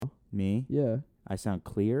Me? Yeah. I sound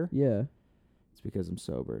clear? Yeah. It's because I'm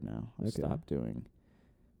sober now. I Okay. stopped doing.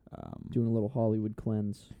 Doing a little Hollywood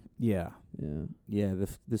cleanse. Yeah. Yeah. Yeah,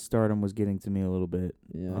 the stardom was getting to me a little bit.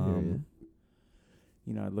 Yeah, I hear you.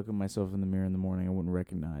 You know, I'd look at myself in the mirror in the morning, I wouldn't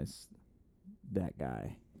recognize that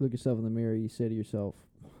guy. Look yourself in the mirror, you say to yourself,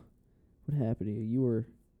 what happened to you? You were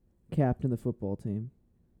captain of the football team.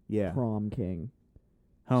 Yeah. Prom king.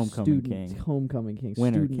 Homecoming king. Homecoming king.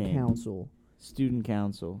 Winter Student king. council. Student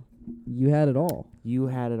council. You had it all. You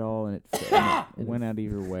had it all, and it And went out of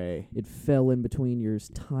your way. It fell in between your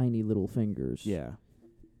tiny little fingers. Yeah.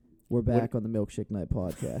 We're back on the Milkshake Night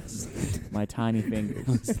podcast. My tiny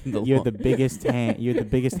fingers. You're the biggest You're the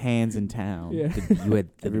biggest hands in town. Yeah. You had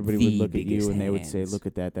Everybody would look at you and they would say, "Look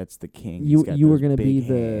at that. That's the king." You He's got were those going to be big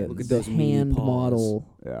the hands." Look at the those meaty hand paws. model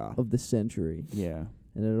Yeah. of the century, Yeah.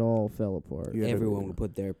 and it all fell apart. You had Everyone would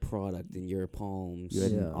put their product in your palms. You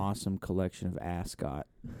had an Yeah. awesome collection of ascot.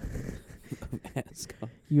 Ascot.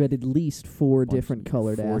 You had at least four different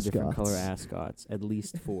colored Four ascots. different color ascots. At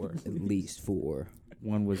least four. At least 4.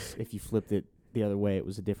 One was, if you flipped it the other way, it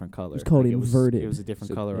was a different color. It's called inverted. It was a different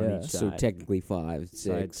So- color yeah. on each So side. technically 5,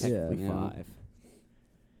 So I had 6. technically Yeah. 5. They You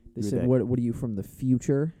were said, that- what are you from the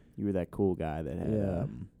future? You were that cool guy that had Yeah.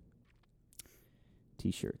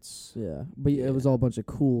 T-shirts. Yeah. But Yeah. it was all a bunch of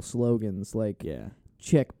cool slogans like Yeah.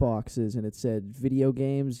 check boxes, and it said video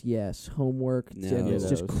games, yes, homework, No. and it's Yeah,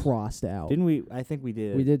 just those. crossed out. Didn't we? I think we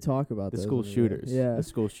did. We did talk about The those school in there. shooters. Yeah. The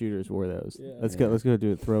school shooters wore those. Yeah. Let's Yeah. go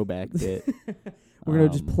do a throwback bit. We're going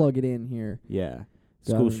to just Um, plug it in here. Yeah.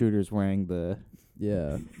 Got School him. shooters wearing the.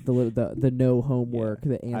 Yeah. The no homework,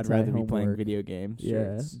 the I'd rather be playing anti-homework. video games.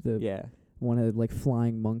 Yeah, Shirts. the Yeah. one had like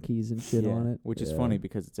flying monkeys and shit Yeah, on it. which is Yeah. funny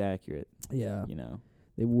because it's accurate. Yeah. You know.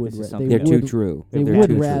 They would This is ra- something they They're would too true. They They're would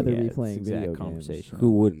too true. rather Yeah, be it's playing exact video conversation. Who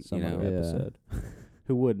on wouldn't, Some you other know? Yeah. episode.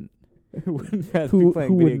 Who wouldn't? Who wouldn't rather Who- be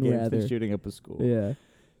playing who video wouldn't games rather? than shooting up a school? Yeah.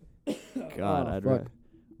 God, Oh, I'd fuck. rather.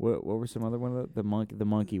 What were some other one of the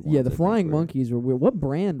monkey ones? Yeah, I the think flying were- monkeys were weird. What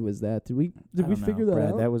brand was that? Did we I we don't know, figure that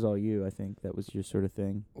Brad, out? That was all you. I think that was your sort of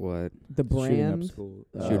thing. What? The Shooting up brand. school.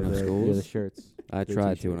 Shooting up the, schools? Yeah, the shirts. I The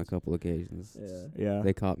tried to on a t-shirts. couple occasions. Yeah. Yeah.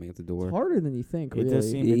 They caught me at the door. It's harder than you think, It really. does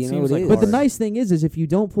seem. You It know, seems it like is. But the hard. nice thing is if you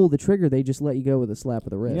don't pull the trigger, they just let you go with a slap of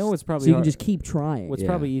the wrist. You know what's probably so you can hard? just keep trying. What's Yeah.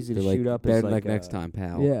 probably easy to They're like, shoot up better is like like next time,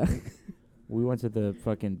 pal. yeah. We went to the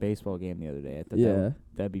fucking baseball game the other day. I thought Yeah.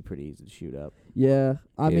 that'd be pretty easy to shoot up. Yeah.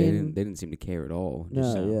 I They mean, didn't- they didn't seem to care at all. no,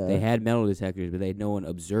 Just, yeah. They had metal detectors, but they had no one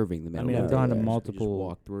observing the I metal mean, I've detectors. gone to Yeah. Just multiple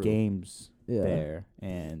walked through. games yeah. there,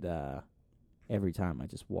 and every time I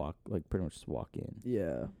just pretty much just walk in.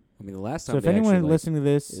 Yeah. I mean, the last time. So if they anyone actually, like, listening to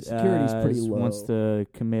this Yeah, security's pretty wants low. to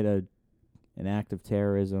commit an act of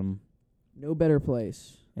terrorism, No better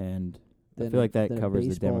place. and I than- feel like that than a covers the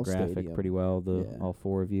baseball demographic stadium. pretty well. Yeah. All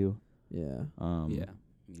four of you. Yeah. yeah,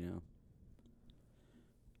 you know,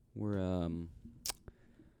 we're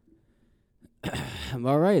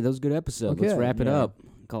all right. That was a good episode. Let's Okay. wrap it Yeah. up.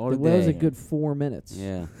 Call it a That was a day. good 4 minutes.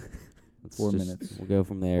 Yeah. Let's 4 just- minutes. We'll go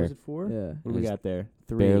from there. Was it 4? Yeah. What do we It was got there?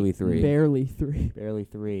 3. Barely 3. Barely 3. Barely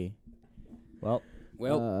 3. Well,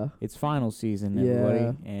 Well, it's final season, Yeah.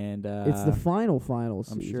 everybody, and it's the final I'm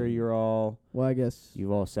season. sure you've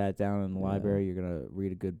all sat down in the Yeah. library. You're gonna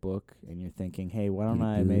read a good book, and you're thinking, "Hey, why don't Read a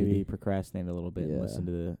I good- maybe procrastinate a little bit and Yeah.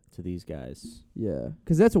 listen to these guys?" Yeah.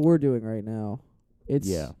 Because that's what we're doing right now. It's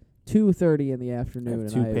Yeah, 2:30 in the I afternoon. have and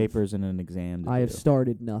 2 papers and an exam. To I have do.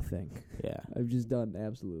 started nothing. Yeah, I've just done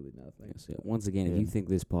absolutely nothing. so once again, if Yeah. you think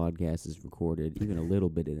this podcast is recorded even a little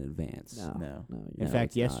bit in advance, No. no. No. In No,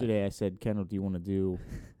 fact, it's not. yesterday I said, "Kendall, do you want to do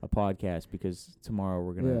a podcast because tomorrow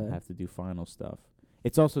we're gonna Yeah. have to do final stuff."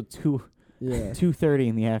 It's also 2:30 Yeah.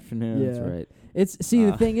 in the afternoon. Yeah. that's right. It's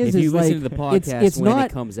the thing If is you like listen to the podcast it's when not-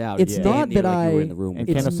 it comes out, it's it's not damn near that like you were I- in the room. And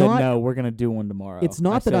It's Kendall said, not- "No, we're gonna do one tomorrow." it's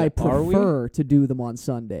not that said, I "Are we?" prefer to do them on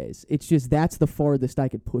Sundays. It's just that's the farthest I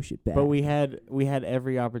could push it back. But we had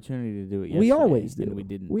every opportunity to do it yesterday. We always do. And we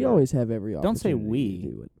didn't. We do it. always have every Don't say opportunity we.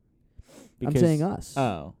 to do it. I'm Because- saying us.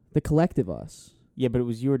 Oh. The collective us. Yeah, but it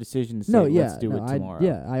was your decision to say, No, let's yeah. do no, it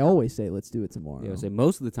tomorrow. I always say let's do it tomorrow. Yeah, I say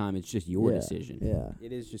most of the time it's just your Yeah, decision. Yeah.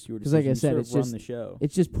 It is just your 'Cause like decision. I said, you it's sort of just- run the show.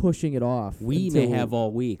 It's just pushing it off. We may until have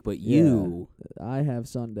all week, but Yeah. you, I have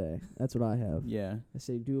Sunday. That's what I have. Yeah. I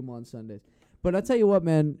say do them on Sundays. But I tell you what,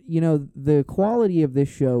 man, the quality of this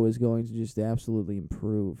show is going to just absolutely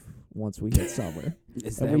improve once we hit summer.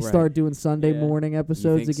 is And that we right? start doing Sunday Yeah. morning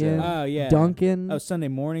episodes think so? again. Oh, yeah. Duncan. Oh, Sunday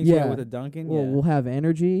mornings Yeah. with a Duncan? Well, yeah. we'll have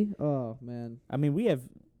energy. Oh, man. I mean,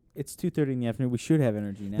 it's 2:30 in the afternoon. We should have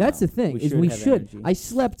energy now. That's the thing, we is should we have should. energy.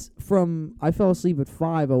 I fell asleep at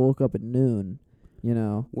 5. I woke up at noon. You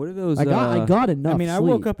know, What are those? I got enough. I mean, I sleep.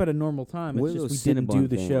 woke up at a normal time. What It's are just we those didn't do Cinnabon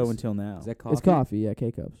the show things? until now. Is that coffee? It's coffee, yeah,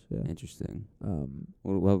 K-cups, yeah. Interesting. Um,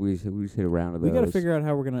 Well, we just hit a round of We those. got to figure out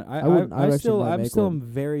how we're gonna. I wouldn't- I I actually still, might I'm make still one.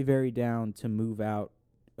 very, very down to move out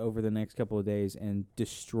over the next couple of days and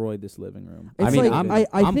destroy this living room. It's I mean, like-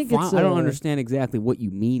 I I'm think fine. it's, I don't uh, understand exactly what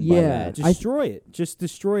you mean by Yeah, that. Destroy it. Just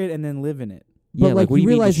destroy it and then live in it. but Yeah, like what do you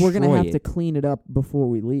mean realize we're gonna destroy have it? to clean it up before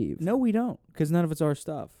we leave. No, we don't, because none of it's our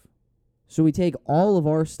stuff. So we take all of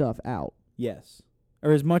our stuff out, Yes,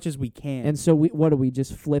 or as much as we can. and so what do we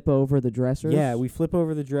just flip over the dressers? Yeah, we flip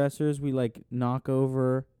over the dressers. We like knock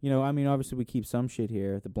over. I mean, obviously we keep some shit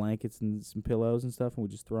here, the blankets and some pillows and stuff, and we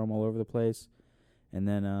just throw them all over the place. And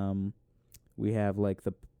then we have like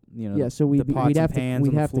yeah. So the pots we'd and have to pans on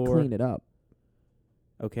we'd the have to floor. clean it up.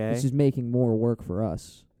 Okay. This is making more work for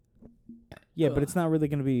us. Yeah, but it's not really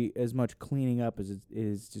going to be as much cleaning up as it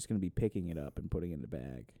is just going to be picking it up and putting it in the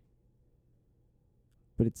bag.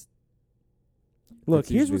 But it's Look, That's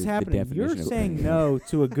here's usually what's the happening. You're definition of saying cleaning. no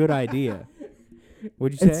to a good idea.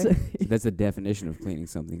 What'd you it's say? That's the definition of cleaning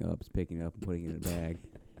something up. Is picking it up and putting it in a bag.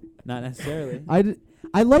 Not necessarily.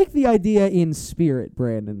 I like the idea in spirit,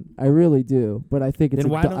 Brandon. I really do, but I think it's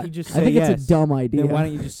Then a why du- don't you just I say think yes? it's a dumb idea. Then why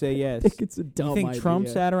don't you just say I yes? think it's a dumb You think idea. Trump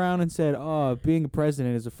sat around and said, "Oh, being a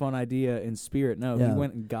president is a fun idea in spirit"? No, Yeah. he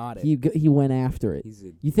went and got it. He went after it. He's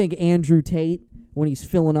a You think Andrew Tate, when he's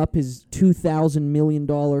filling up his $2,000 million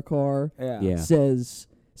car, Yeah. says,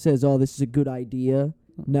 "Oh, this is a good idea"?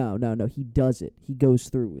 No. He does it. He goes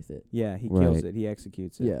through with it. Yeah, he kills Right. it. He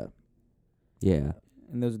executes it. Yeah. yeah.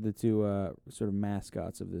 And those are the two sort of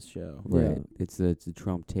mascots of this show. Right. Yeah. It's the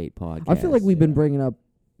Trump Tate podcast. I feel like we've been yeah.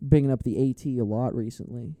 bringing up the AT a lot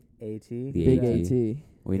recently. AT. The Big AT. AT.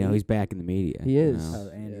 We know he's back in the media. He you is. know.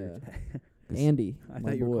 Oh, Andrew. Andy, I my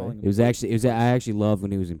thought you were boy. calling him. It was actually. I actually loved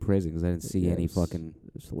when he was in prison because I didn't see Yeah, any it's- fucking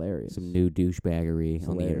It's hilarious. some new douchebaggery It's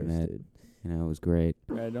on the hilarious, internet. dude. It was great.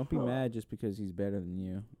 Don't be mad just because he's better than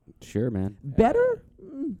you. Sure, man. Better?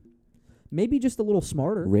 Maybe just a little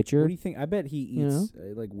smarter. What Richer. do you think? I bet he You eats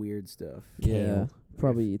like weird stuff. Yeah. Kale.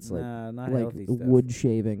 Probably eats like Nah, not like healthy stuff. wood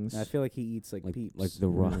shavings. I feel like he eats like Like peeps. like the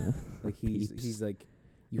raw. Yeah. Like he's Peeps. like,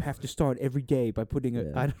 you have to start every day by putting a.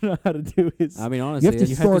 Yeah. I don't know how to do his. I mean, honestly, have to you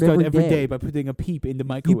it's- have to start start every every day. day by putting a peep in the You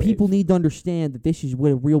microwave. people need to understand that this is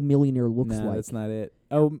what a real millionaire looks No, like. that's not it.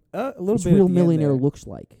 Oh, a little This bit. real at the end millionaire there. looks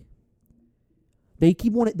like. They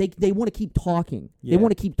keep want they want to keep talking. Yeah. They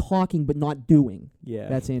want to keep talking but not doing. Yeah,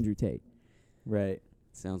 That's Andrew Tate. right.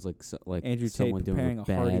 sounds like like Andrew Tate someone doing preparing a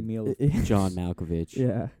a hearty bad meal. John Malkovich.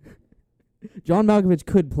 Yeah. John Malkovich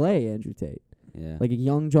could play Andrew Tate. Yeah. Like a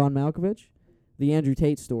young John Malkovich. The Andrew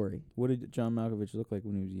Tate story. What did John Malkovich look like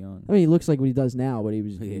when he was young? I mean, he looks like what he does now, but he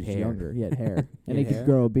was, He he had was hair. younger. He had hair. And He he had could hair?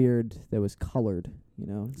 grow a beard that was colored,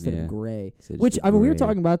 instead Yeah. of gray. Said Which, shit I mean, we were great.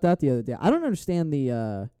 talking about that the other day. I don't understand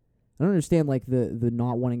like the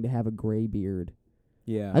not wanting to have a gray beard.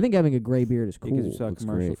 Yeah, I think having a gray beard is cool. because you saw a Looks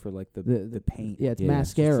commercial great. for like the The paint. Yeah, it's Yeah,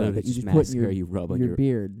 mascara so that it's you just put in mascara you rub on your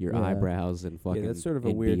beard. Yeah. eyebrows and fucking. Yeah, that's sort of a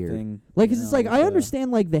and weird beard. thing. Like, 'cause you it's know, like, I with, understand,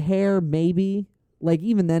 like, the hair, maybe. Like,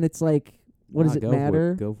 even then, it's like, what does Nah, it go for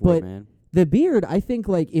matter? Go for but it, man. the beard, I think,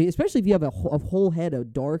 like, especially if you have a whole head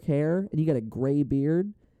of dark hair and you got a gray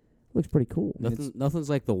beard, looks pretty cool. Nothing's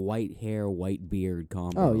like the white hair, white beard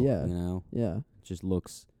combo. Oh, yeah. It Yeah. just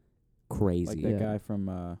looks crazy. like that Yeah. guy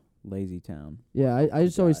from Lazy Town. Yeah, I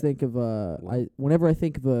just always guy. think of, whenever I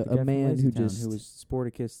think of The guy a from man Lazy who Town, just. who was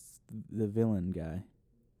Sporticus, the villain guy.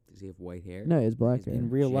 Does he have white hair? No, it's black He's hair. in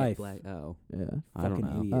real She had life. Black. Oh, Yeah. I don't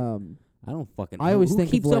Fucking know. idiot. I don't fucking. I always who think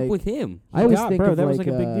of, keeps up like- with him. I always God, think bro, of that was like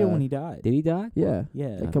like a big deal when he died. Did he die? Yeah.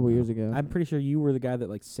 Yeah, A couple years ago. I'm pretty sure you were the guy that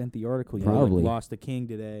like sent the article. You were, Probably. like, lost a king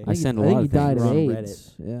today. I send a I think lot he of died things. of We're on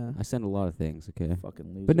AIDS. Reddit. Yeah. I send a lot of things. Okay.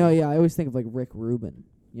 Fucking loser. But no, yeah, I always think of like Rick Rubin.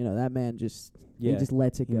 That man just yeah, he just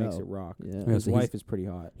lets it he go. makes it rock. Yeah. Yeah, His so he's- wife is pretty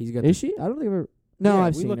hot. He's got. Is she? I don't think I've ever. No, Yeah,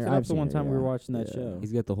 I've we seen looked her. it up I've the one seen her, time we were yeah. watching that Yeah. show.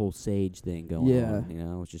 He's got the whole sage thing going Yeah.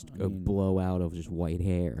 on. It's just I a mean- blowout of just white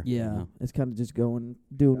hair. you Yeah, know? it's kind of just doing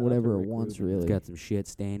Shout out whatever to it Rick wants, Rubin. really. It's got some shit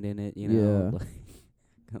stained in it. Yeah.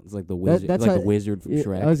 It's like the wizard. that's like how- the wizard from Yeah,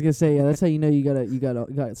 Shrek. I was gonna say, yeah, that's how you know you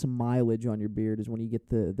got some mileage on your beard is when you get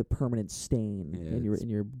the permanent stain Yeah, in it's-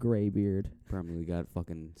 your gray beard, Permanently got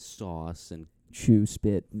fucking sauce and chew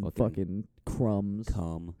spit and Fucking fucking crumbs.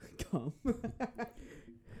 cum.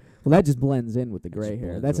 Well, that just blends in with the That gray just hair.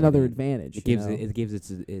 blends That's right another in. advantage. It gives you know? it gives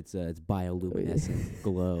its bioluminescent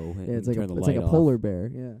glow. Yeah, it's like turn the it's like a light off. polar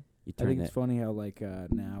bear. Yeah. You I turn think that. it's funny how like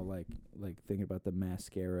now like thinking about the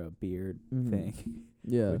mascara beard Mhm. thing,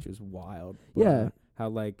 Yeah. which is wild. Yeah. How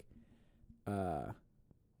like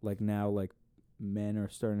now like men are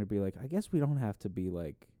starting to be like, I guess we don't have to be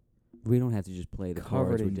like We don't have to just play the Covered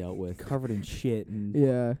cards we're in- dealt with. covered in shit and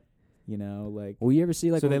Yeah. you know, like Well, you ever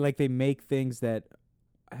see like so when- they make things that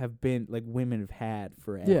have been like women have had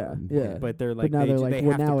forever. Yeah. Yeah. But they're like now they, they're ju- like, they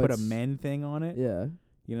well, have to now put a it's- men thing on it. Yeah.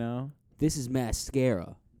 You know, this is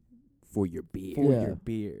mascara for your beard. for Yeah. your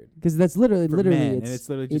beard. Because that's literally For men, and it's it's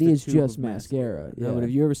literally it just a is tube just of mascara. No, Yeah. but have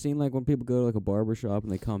you ever seen like when people go to like a barber shop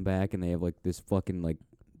and they come back and they have like this fucking like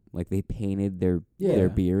they painted their Yeah.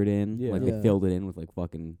 beard in, Yeah. like Yeah. they filled it in with like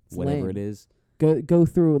fucking It's whatever lame. it is. Go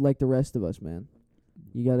through it like the rest of us, man.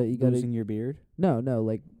 You gotta Losing your beard. no,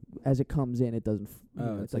 like as it comes in, it doesn't.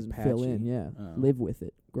 Oh, it's like doesn't fill in. patchy. Yeah, Oh. live with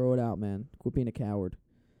it. Grow it out, man. Quit being a coward.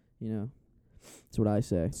 You know, that's what I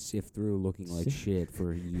say. Sift through looking like Sift- shit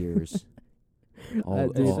for years. Dude, all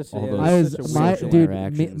such a- those I was such a my social dude.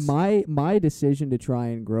 interactions. My decision to try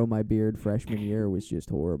and grow my beard freshman year was just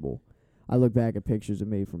horrible. I look back at pictures of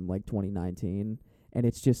me from like 2019, and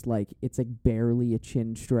it's just like it's like barely a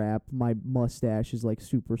chin strap. My mustache is like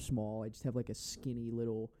super small. I just have like a skinny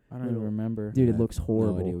little. I don't even remember. Dude, Yeah. it looks idea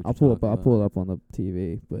horrible. what I'll you're pull talking I'll pull it up on the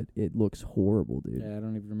TV, but it looks horrible, dude. Yeah, I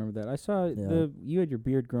don't even remember that. I saw Yeah. you had your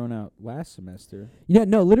beard grown out last semester. Yeah,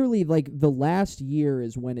 no, literally, like the last year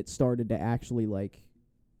is when it started to actually like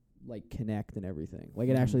connect and everything. Like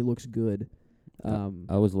it Mhm. actually looks good.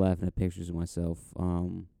 I was laughing at pictures of myself.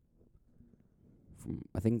 From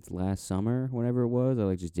I think it's last summer, whenever it was, I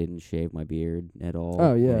like just didn't shave my beard at all.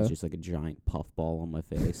 Oh, and yeah. it's just like a giant puffball on my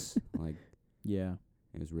face. Like Yeah.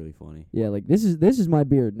 it was really funny. Yeah, like this is my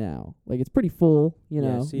beard now. Like it's pretty full, you Yeah,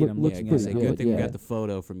 I know. see it. I'm looks looking yeah, at pretty it. good good. thing Yeah. we got the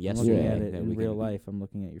photo from I'm yesterday. looking at Yeah. it that in we real can, life. I'm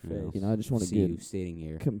looking at your you know, face. You know, I just want to see you get sitting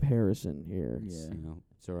here. comparison here. Yeah. You know,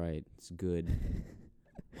 it's all right. It's good.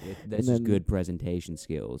 That's And just then- good presentation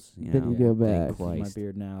skills. You then know? you go Thank back. This is my Christ.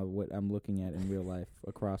 beard now. What I'm looking at in real life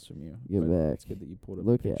across from you. Get But back. It's good that you pulled up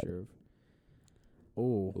Look a at picture of.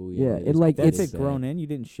 Oh, Oh, Yeah, it it is- like- that's it's- it. Grown in. You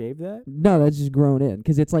didn't shave that. No, that's just grown in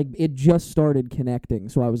because it's like it just started connecting.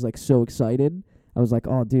 So I was like so excited. I was like,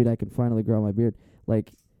 oh, dude, I can finally grow my beard.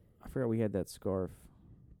 Like, I forgot we had that scarf.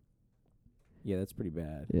 Yeah, that's pretty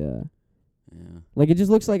bad. yeah. Yeah. Like it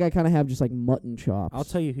just looks like I kind of have just like mutton chops. I'll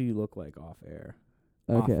tell you who you look like off air.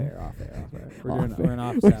 Okay. Off air. Off We're in air.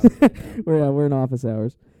 office hours right now. We're in office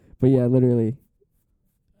hours, but yeah, literally,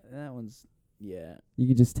 That one's yeah. you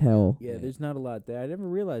could just tell. Yeah, Yeah. there's not a lot there. I never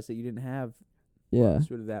realized that you didn't have Yeah,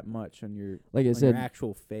 sort of that much on your like I on said, your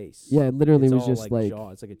actual face. yeah, it literally It's was all just like jaw.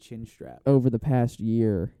 It's like a chin strap. over the past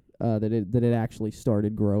year that it actually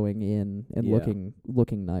started growing in and Yeah.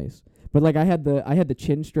 looking nice. But like I had the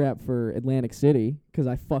chin strap for Atlantic City 'cause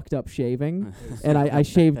I fucked up shaving and I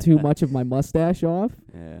shaved too much of my mustache off,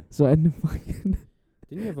 Yeah. so I had to fucking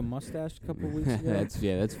Didn't you have a mustache a couple of weeks ago?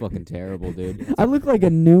 that's fucking terrible, dude. I look like a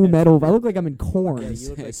new metal. I look like I'm in corn. Yeah, you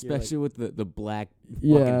look like Especially with the black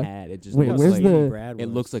Yeah. fucking hat. It just Wait, Look how looks where's like skinny the- Brad it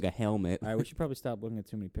was. looks like a helmet. All right, we should probably stop looking at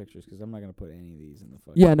too many pictures 'cause I'm not gonna put any of these in the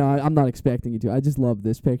fucking. Yeah, no, I'm not expecting you to. I just love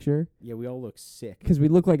this picture Yeah, we all look sick. 'cause we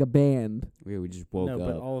look like a band. We just woke no, up.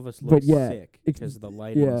 but all of us But look yeah, sick ex- because the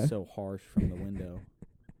lighting yeah. is so harsh from the window.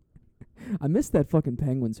 I missed that fucking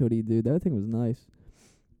Penguins hoodie, dude. That thing was nice.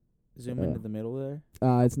 Zoom Yeah. into the middle there.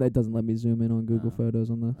 It doesn't let me zoom in on Google Oh. Photos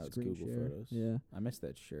on the Oh, it's screen Google share. Photos. Yeah, I missed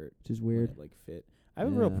that shirt. which is when weird. It, like fit. I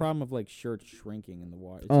have a real Yeah. problem of like shirts shrinking in the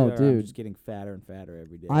water. Oh, I'm dude. just getting fatter and fatter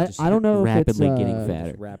every day. I Just don't know rapidly if it's getting Just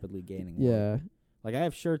fatter. rapidly gaining weight. Yeah, Like I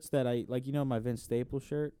have shirts that I like. You know my Vince Staples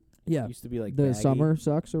shirt. yeah. Used to be like The baggy. summer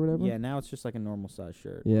sucks or whatever. Yeah, now it's just like a normal size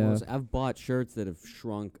shirt. Yeah. Well, I've bought shirts that have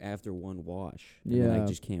shrunk after one wash. And then Yeah. I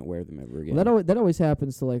just can't wear them ever again. Well, that always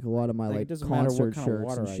happens to like a lot of my Like, like it doesn't matter concert what kind of shirts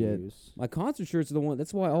water and I shit. use. My concert shirts are the one.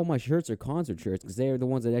 That's why all my shirts are concert shirts because they are the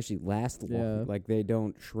ones that actually last long. Yeah. Like they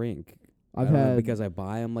don't shrink. I've I don't know, had because I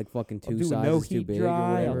buy them like fucking I'll two do a sizes no too heat big dry.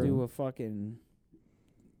 or I'll whatever. do a fucking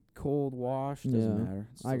cold wash. Doesn't Yeah. matter. It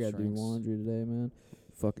I still gotta do shrinks. laundry today, man.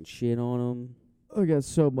 fucking shit on them. I got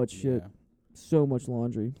so much shit, Yeah. so much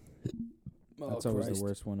laundry. That's always the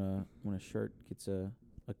worst when a shirt gets a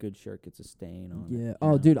good shirt gets a stain on it. Yeah. you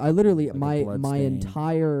Oh, know, dude, I literally Like a my blood my stain.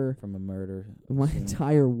 entire from a murder. scene.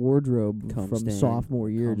 entire wardrobe Cum from stain. sophomore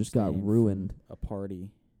year Cum just got stain from ruined A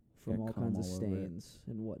party from got all cum kinds of all over it. stains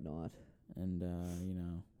and whatnot. and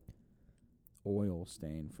oil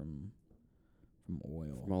stain from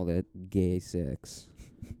oil. From all that gay sex.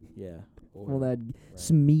 Yeah. All that right.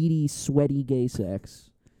 smeedy, sweaty gay sex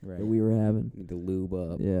Right. that we were having. Need to lube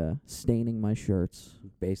up. Yeah, staining my shirts.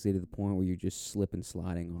 Basically to the point where you're just slip and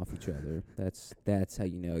sliding off each other. That's how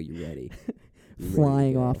you know you're ready. You're ready to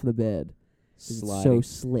Flying go. off the bed. 'Cause it's Sliding. so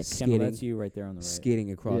slick. Kendall, skidding. that's you right there on the right.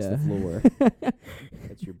 Skidding across the Yeah. floor.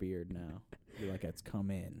 That's your beard now. You're like, it's come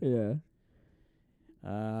in. Yeah.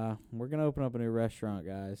 We're gonna open up a new restaurant,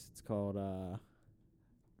 guys. It's called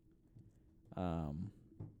I'll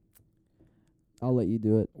let you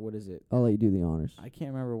do it. What is it? I'll let you do the honors. I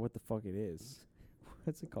can't remember what the fuck it is.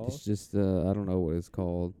 What's it called? It's just I don't know what it's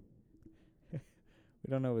called. We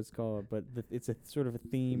don't know what it's called, but it's a sort of a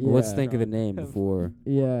theme. Yeah. Let's think of the restaurant. name before.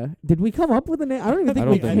 Yeah. Did we come up with a name? I don't even think I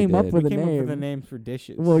we don't think came we up did. with We a came up with name. a name for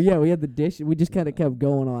dishes. Well, yeah, we had the dish. We just kind of kept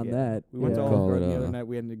going on Yeah. that. We went to yeah. Call Olive it, Garden the other uh, night.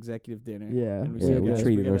 We had an executive dinner. Yeah. And Yeah, said, we "Guys,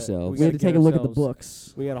 treated gotta- ourselves. We had to gotta take a look at the ourselves-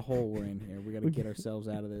 books. We got a hole we're in here. We got to We get ourselves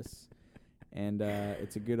out of this. And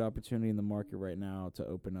it's a good opportunity in the market right now to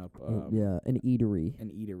open up Yeah, an eatery, an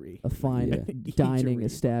eatery. a fine Yeah. dining Eatery.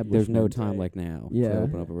 establishment. There's no time Right. like now Yeah. to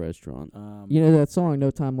open up a restaurant. You know that song,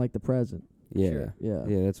 "No Time Like the Present." Yeah. Sure. Yeah.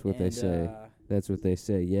 Yeah, that's what they and, say. That's what they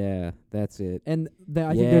say. Yeah, that's it. And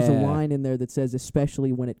I think there's a Yeah. line in there that says,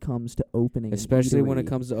 "Especially when it comes to opening." an Especially when it eatery."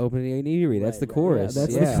 comes to opening an eatery. That's Right, the right. chorus. Yeah,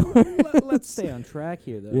 that's Yeah. the chorus. Let's stay on track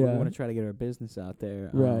here, though. Yeah. We want to try to get our business out there.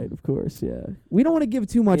 Right, of course, yeah. We don't want to give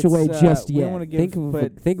too much It's, away just we yet. don't wanna give, Think of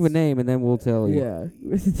but think of a name and then we'll tell you. Yeah.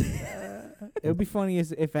 it would be funny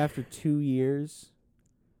if after 2 years,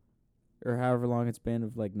 or however long it's been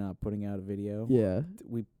of like not putting out a video, Yeah.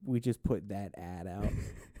 we just put that ad out.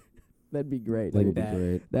 That'd be great. That Like would be that.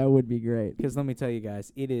 great. That would be great. Because let me tell you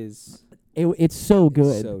guys, it is. It's so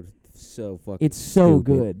good. So fucking It's so stupid.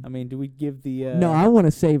 good. I mean, do we give the? No, I want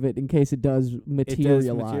to save it in case it does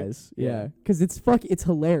materialize. yeah. Yeah, because it's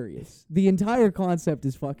hilarious. The entire concept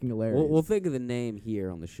is fucking hilarious. We'll think of the name here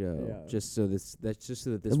on the show, Yeah. just so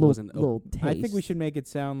that this a wasn't little taste. I think we should make it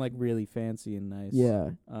sound like really fancy and nice.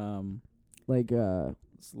 Yeah, Like like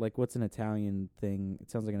like what's an Italian thing?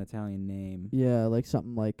 It sounds like an Italian name. yeah, like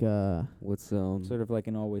something like what's Sort of like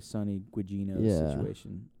an Always Sunny Guigino Yeah.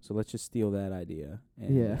 situation. So let's just steal that idea.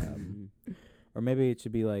 And, Yeah. or maybe it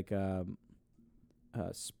should be like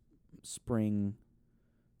spring.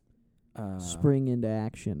 spring into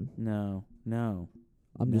action. No.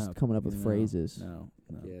 I'm No, just coming up with no, phrases. No.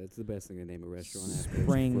 Yeah, it's the best thing to name a restaurant after.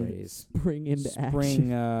 Spring. Phrase. Spring into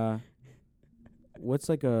Spring. action. What's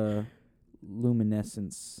like a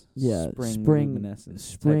luminescence? Yeah, Spring spring- luminescence.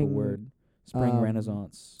 Type spring, of word. Spring um,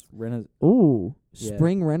 Renaissance. Ooh, Yeah.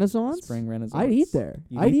 spring renaissance. Spring Renaissance. I'd eat there.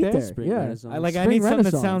 You'd I'd eat eat there? there. Spring Yeah, Renaissance. I Spring need something that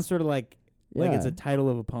Renaissance. sounds sort of like it's Yeah. a title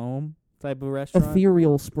of a poem type of restaurant.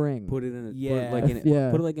 ethereal spring. Put it in a Yeah. put it like in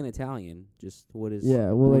Yeah. put it like in Italian. Just what is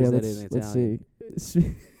Yeah, well, what yeah. is that Let's in let's Italian?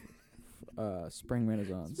 see. Spring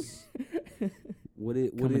Renaissance. What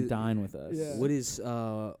is Come and dine with us. Yeah. what is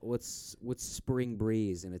what's spring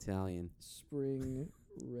breeze in Italian? Spring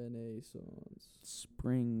Renaissance.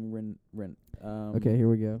 Spring Okay, here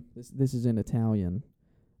we go. This is in Italian.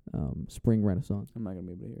 Spring Renaissance. I'm not gonna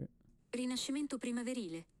be able to hear it. Rinascimento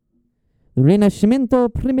primaverile.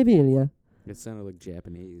 Rinascimento Primavera. It sounded like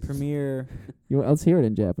Japanese. Premiere. Let's hear it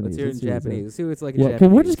in Japanese. Let's hear it in see what it says. Japanese. Let's see what it's like in Yeah, Japanese.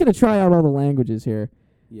 because we're just gonna try out all the languages here.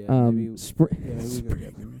 Yeah. Maybe maybe spring. we go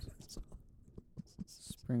Japanese.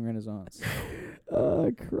 Spring Renaissance.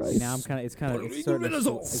 Christ. Now I'm it's starting to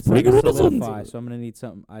Spring solidify, Renaissance. so I'm gonna need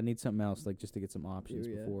something. I need something else, like just to get some options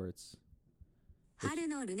Yeah. before it's 春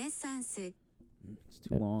のルネッサンス。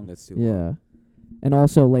 too long. That's too long. Yeah. And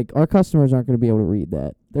also, like, our customers aren't going to be able to read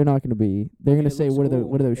that. They're not going to be. They're going mean, to it say, looks "What are cool.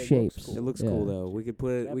 what are those It looks shapes?" cool. It looks Yeah. cool though. We could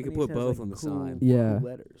put both on the sign. Yeah.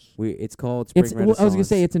 letters. It's called Spring It's. Renaissance. I was going to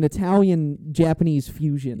say it's an Italian Japanese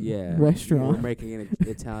fusion. Yeah. Restaurant. We're making an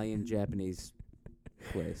Italian Japanese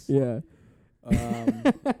place. Yeah.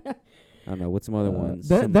 I don't know. What's some other ones?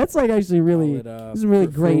 Some- That's like actually really. this is really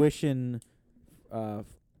great.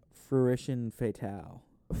 Fruition fatale.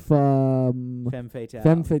 Femme Femme fatale.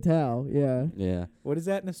 Femme fatale. Yeah. yeah. What is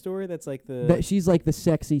that in a story? That's like the That she's like the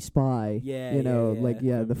sexy spy. Yeah, You know, yeah, like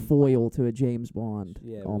yeah. the foil to a James Bond.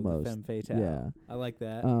 yeah with the almost. femme fatale. Yeah. I like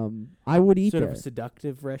that. I would eat sort there. of a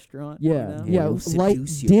seductive restaurant. Yeah, you know? yeah, It'll light,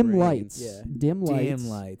 seduce your dim brain. lights, Yeah. dim lights, Dim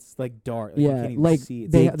lights, like dark. Like you Yeah, can't even like see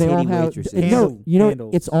it. they Tit- they all titty have waitresses. no, Candle- you know,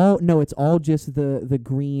 candles. it's all just the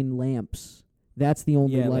green lamps. That's the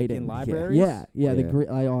only Yeah, like lighting. in libraries? Yeah, the Yeah. green.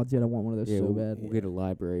 I want one of those Yeah, so we'll, bad. we'll get a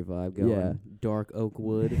library vibe going. Yeah. Dark oak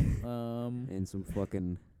wood Um, and some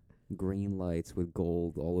fucking green lights with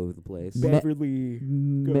gold all over the place. Me- Beverly.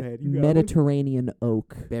 Go ahead, you got one. Mediterranean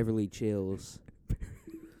oak. Beverly Chills.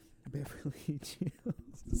 Beverly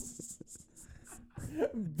Chills.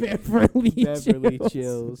 Beverly Beverly Chills.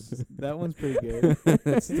 Chills. That one's pretty good.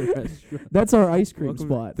 That's the restaurant. That's our ice cream Welcome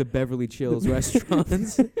spot. to the Beverly Chills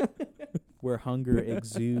restaurants. Where hunger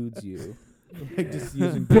exudes you. Like just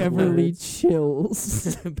using big Beverly words.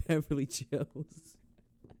 Chills. Beverly Chills.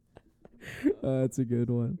 That's a good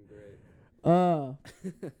one. Yeah.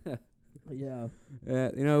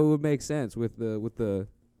 You know, it would make sense with the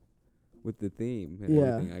with the theme and Yeah.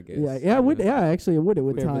 everything, I guess. Yeah, it would. Yeah, actually, it would. It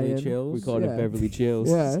would tie Beverly in. Chills. We called Yeah. it Beverly Chills.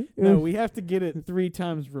 Yeah. No, we have to get it 3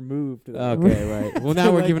 times removed. though. Okay, right. Well, now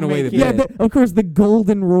To, we're like, giving away make the it- Yeah, bit. of course, the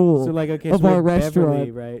golden rule. So like, okay, of so our like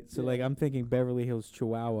Beverly, restaurant. right? So like, I'm thinking Beverly Hills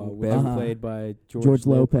Chihuahua, Ooh, which Bev- is played by George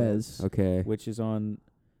Lopez. Okay. which is on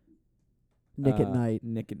Nick at Night.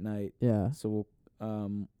 Nick at Night. Yeah. So,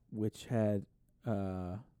 which had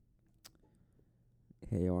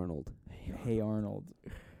Hey Arnold. Hey Arnold.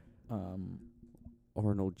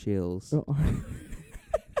 Arnold Chills. Oh.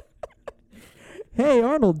 Hey, Arnold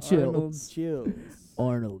Arnold Chills. Chills.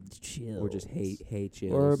 Arnold Chills. Or just Hey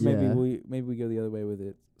Chills. Or maybe Yeah. we go the other way with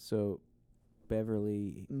it. So,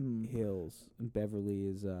 Beverly Hills. And Beverly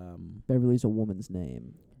is Beverly's a woman's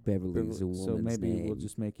name. Beverly's a woman's so maybe name. we'll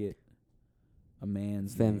just make it a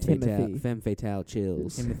man's Femme name. Timothy. Fatale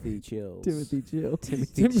Chills. Timothy Chills. Timothy Chills.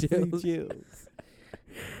 Timothy Chills. Chills.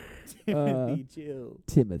 Timothy Chills.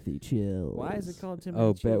 Timothy Chills. Why is it called Timothy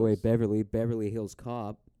Oh, Chills? wait, Beverly Hills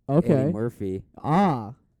Cop. Okay. Eddie Murphy.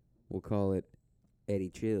 Ah. We'll call it Eddie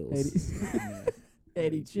Chills.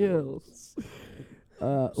 Eddie Chills.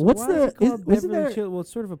 So What's why the? is it called Wasn't Beverly there? Chills? Well,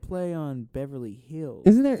 it's sort of a play on Beverly Hills.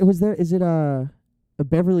 Isn't there? Was there? Is it a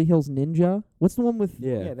Beverly Hills Ninja? What's the one with?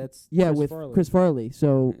 Yeah. that's Yeah, Chris with Farley. Chris Farley.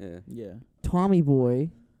 So Yeah. Yeah, Tommy Boy.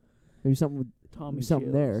 Maybe something with Tommy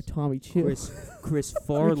something there. Chills. Tommy Chills. Chris We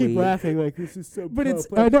Farley. keep laughing like this is so. But it's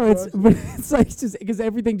complex I know it's process. but it's like just because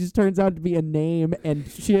everything just turns out to be a name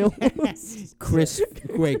and Chills. Chris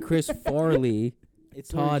Farley. It's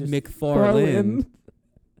sort of Todd just McFarlane.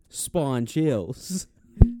 Spawn Chills.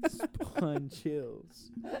 Spawn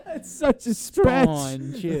Chills. It's such a stretch.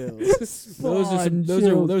 Spawn Chills.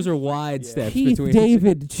 Those are wide Yeah. steps Keith between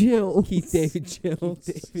David Chills. Keith David Chills.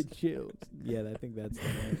 David Chills. Yeah, I think that's the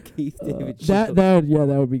one. Keith David Chills.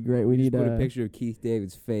 that would be great. We Just need put a picture of Keith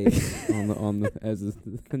David's face on the as a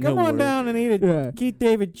Come on down and eat it. Yeah. Keith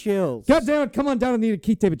David Chills. God damn it! Come on down and need a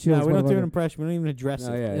Keith David Chills. No, we don't do an motherfucker. impression. We don't even address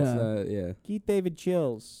Oh it. yeah, Yeah. it's Keith David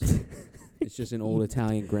Chills. It's just an old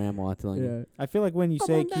Italian grandma telling you. Yeah. I feel like when you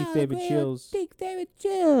say Keith David Chills. Keith David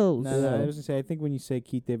Chills. No, I Yeah. was gonna say I think when you say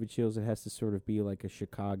Keith David Chills, it has to sort of be like a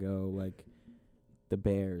Chicago, like the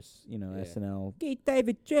Bears, Yeah. SNL. Keith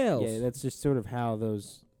David Chills. Yeah, that's just sort of how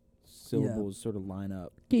those syllables sort of line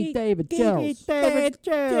up. Keith David Chills. David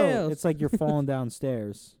Chills. It's like you're falling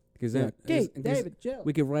downstairs. Because Yeah. Keith then David Chills.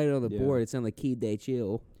 we could write it on the Yeah. board. It sounded like Keith Day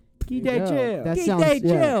Chill. Keith There you David go. Chills. That Keith sounds David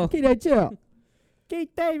yeah. Chill. Keith David Chill. Keith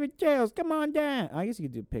David Chills, come on down. I guess you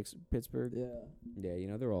could do Pittsburgh. Yeah.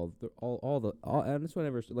 Yeah, they're all and it's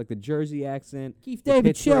whatever, like the Jersey accent. Keith The David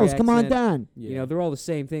Pittsburgh Chills. Come on accent. down. You know, they're all the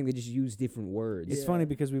same thing. They just use different words. It's Yeah. funny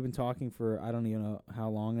because we've been talking for I don't even know how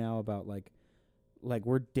long now about like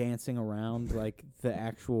we're dancing around like the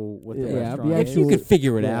actual what the Yeah, restaurant the is. actual- you could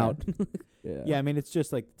figure it yeah. out. Yeah, I mean it's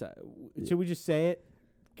just like should we just say it?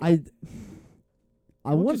 I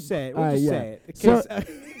We'll want just say it. We'll just yeah. say it. So-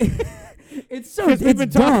 'Cause, It's so 'Cause we've it's been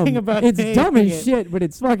dumb. talking about it's dumb naming as it. shit, but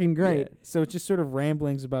it's fucking great. Yeah. So it's just sort of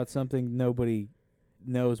ramblings about something nobody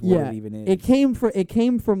knows what Yeah, it even is. It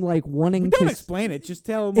came from like wanting Don't to. explain it. Just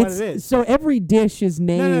tell them what It's it is. so every dish is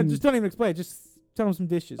named. No, just don't even explain it. Just tell them some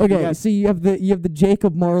dishes. We Okay, got- so you have the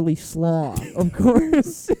Jacob Marley slaw, of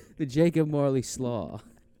course. The Jacob Marley slaw.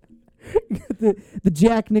 the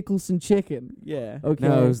Jack Nicholson chicken. yeah. Okay.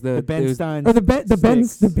 No, it was The Ben it was, Stein. Or the Ben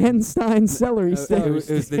sticks. Stein celery it stick. was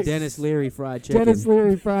the sticks. Dennis Leary fried chicken. Dennis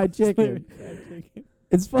Leary fried chicken.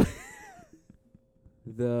 It's fun.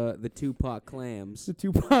 The Tupac clams. The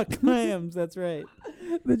Tupac clams. That's right.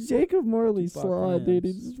 The Jacob Marley Tupac slaw, dude.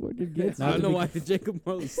 He clams. just fucking gets Not I don't to know be- why the Jacob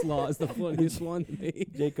Marley slaw is the funniest one to me.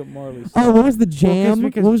 Jacob Marley. Oh, what was the Well, jam?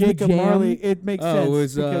 because What was Jacob the jam? Marley. It makes Oh, sense it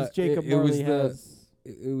was, because Jacob it was Marley the- has.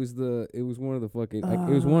 It was one of the fucking it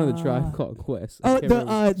was one of the Tribe Called Quest. I Oh, can't the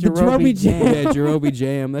remember. the Jerobi Jerobi jam. jam. Yeah, Jerobi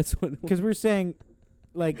Jam. That's what. Because we're saying,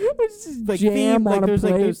 like, It's just like jam themed, on like a there's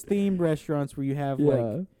plate. like those themed restaurants where you have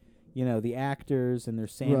yeah, like the actors and their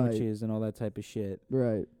sandwiches and all that type of shit.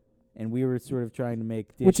 right. And we were sort of trying to make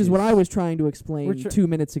dishes. Which is what I was trying to explain We're tr- 2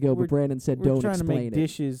 minutes ago, we're- but Brandon said we're don't trying to explain make it.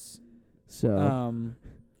 dishes So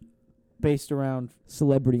based around.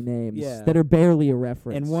 celebrity names Yeah. that are barely a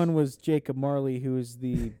reference. And one was Jacob Marley, who is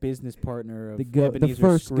the business partner of the Ebenezer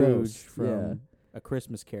first Scrooge ghost from yeah. A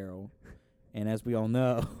Christmas Carol. And as we all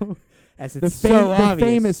know, as the, it's so obvious,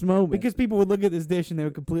 famous moment. because people would look at this dish and they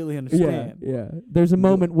would completely yeah, understand. yeah. There's a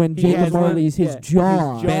moment when He Jacob has one- Marley's his yeah,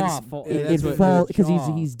 jaw, his jaw Ben's- fall- yeah, it that's what- falls his because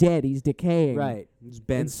jaw. he's dead. He's decaying. Right. It's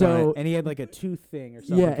Ben And so- And he had like a tooth thing or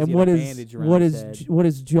something. Yeah, 'cause and he had what a is bandage around what his is head. what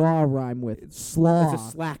does jaw rhyme with? Slaw. It's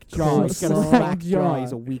a slack jaw. He's got a Slack slack jaw. jaw.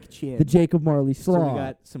 He's a weak chin. The Jacob Marley So slaw. we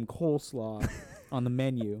got some coleslaw on the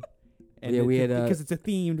menu, And Yeah, we had, because it's a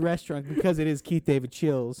themed restaurant because it is Keith David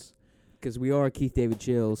Chills. Because we are Keith David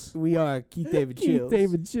Chills. We are Keith David Keith Chills.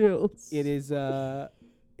 David Chills. It is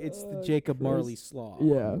it's the Jacob Christ. Marley slaw.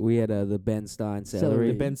 Yeah. We had the Ben Stein Celery. celery.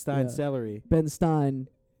 The Ben Stein Yeah. celery. Ben Stein.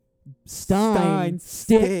 Stein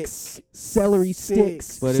sticks. Celery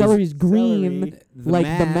sticks. But it was Celery's green. Celery. The like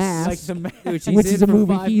The Mask. Like the mask. Which Which he's is in a for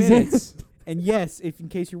movie 5 he's minutes. And yes, if in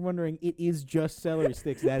case you're wondering, it is just celery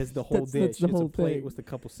sticks. That is the whole That's dish. the It's whole a plate thing. with a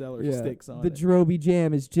couple celery Yeah. sticks on The it. Droby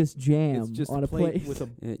jam is just jam It's just on a a plate plate. with a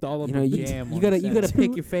Yeah, dollop you know, of you, jam. you on gotta the you gotta center.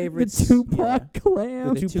 pick your the favorites. Tupac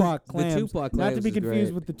clam. The Tupac clams. The Tupac Not to clams be is confused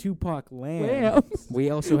great. with the Tupac lamb. Lambs. We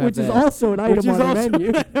also have Which is that. also an item Which is on the also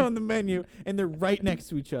menu. on the menu, and they're right next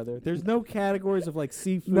to each other. There's no categories of like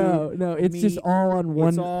seafood. No, it's just meat. all on one.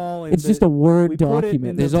 It's all in It's the, just a we Word put it in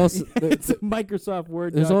document. the- There's also it's a Microsoft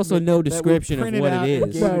Word. There's also document no that we description of printed what out it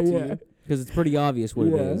and is. gave No, it to yeah. you. Because it's pretty obvious what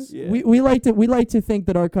it Yeah. is. Yeah. We like to think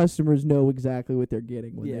that our customers know exactly what they're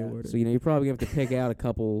getting when they Yeah. order. So you're probably gonna have to pick out a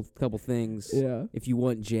couple things. Yeah. If you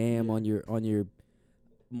want jam on your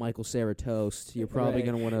Michael Cera toast, you're probably Right.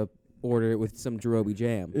 gonna want to order it with some Jerobi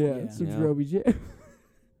jam. Yeah, Yeah. some You know? Droby jam.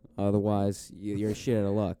 Otherwise, you're shit out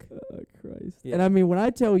of luck. Oh, Christ. Yeah. And I mean, when I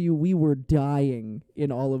tell you we were dying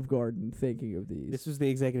in Olive Garden thinking of these. This was the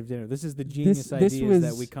executive dinner. This is the genius this ideas that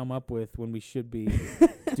was- we come up with when we should be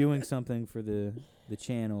doing something for the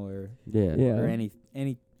channel or Yeah. Yeah. or any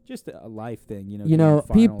just a life thing. You know. You doing know,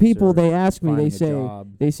 finals people, or they ask me, finding they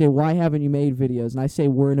a say, job. why haven't you made videos? And I say,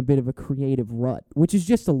 we're in a bit of a creative rut, which is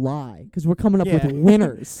just a lie, because we're coming up Yeah. with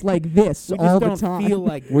winners like this we all just the don't time. feel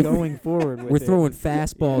like We're going forward with We're it. throwing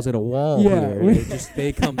fastballs at a wall Yeah, here. we-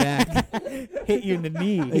 They come back. hit you in the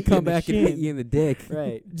knee. hit They you come in the back and hit shin. you in the dick.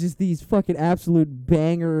 Right. Just these fucking absolute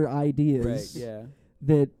banger ideas. Right. Yeah.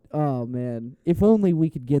 That, oh man, if only we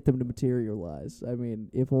could get them to materialize. I mean,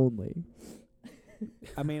 if only.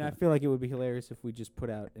 I mean, I feel like it would be hilarious if we just put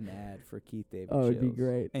out an ad for Keith David. Oh, it'd be Chills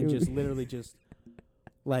great. And It would just be- literally just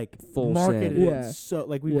like Full marketed send. it Yeah. so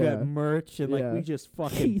like we've Yeah. got merch and like Yeah. we just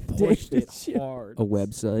fucking Keith pushed David it Chills. hard. A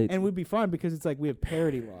website. And we'd be fine because it's like we have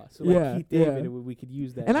parody law. So like Yeah, Keith David, yeah. we could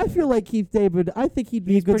use that. And I feel like Keith David, I think he'd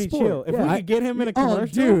be he's a good pretty sport. chill. If Yeah. we could get him in a Oh,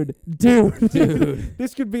 commercial, dude. Dude,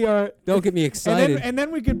 this could be our. don't get me excited. And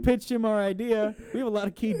then we could pitch him our idea. We have a lot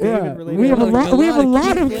of Keith Yeah. David related. We have a ideas. lot. We have a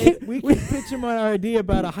lot of. We could pitch him on our idea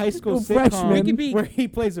about a high school A sitcom freshman. We could be- where he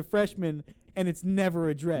plays a freshman and it's never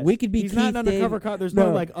addressed. We could be He's not an Keith undercover David- cop. There's No.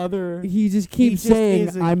 no like other. He just keeps just saying,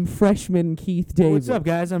 is a- "I'm freshman Keith David." What's up,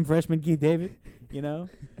 guys? I'm freshman Keith David. You know,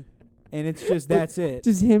 and it's just that's it.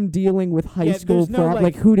 Just him dealing with high Yeah, school there's no, problems,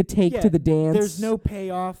 like- like who to take yeah, to the dance. There's no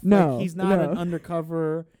payoff. No, like, he's not no. an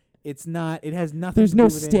undercover. It's not. It has nothing. There's to no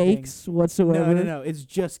do with anything. stakes whatsoever. No. It's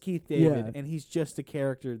just Keith David, Yeah. and he's just a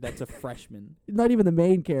character that's a freshman Not even the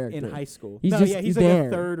main character. in high school. He's no, just yeah, he's there. like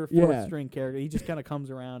a third or fourth Yeah. string character. He just kind of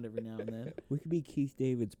comes around every now and then. we could be Keith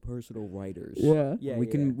David's personal writers. Yeah. Yeah, we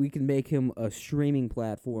yeah. can make him a streaming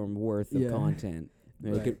platform worth of Yeah. content.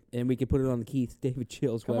 And, Right. we could put it on the Keith David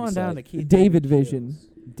Chills Come website. on down to Keith David Vision.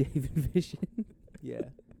 Chills. David Vision. Yeah.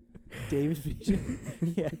 David Vision.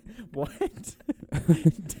 Yeah. What?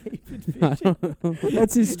 David Vision.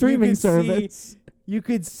 That's his streaming could see- service. You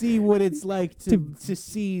could see what it's like to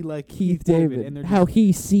see like Keith David, and they're how just,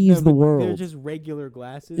 he sees no, the but world. They're just regular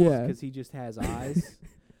glasses Yeah. because he just has eyes.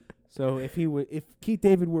 So if Keith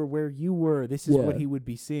David were where you were, this is Yeah. what he would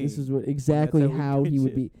be seeing. This is what exactly That's how we how he pitch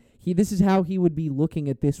would it. be. This is how he would be looking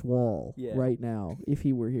at this wall Yeah. right now if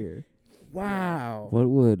he were here. wow. What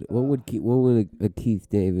would a Keith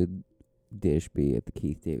David dish be at the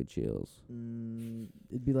Keith David Chills?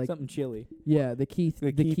 It'd be like Something chili. yeah, the Keith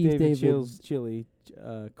The Keith David Chills chili,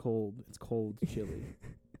 cold. It's cold chili.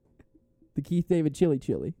 the Keith David chili.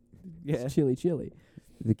 Yeah. It's chili.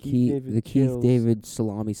 The Keith David Keith Chills. David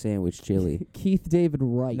salami sandwich chili. Keith David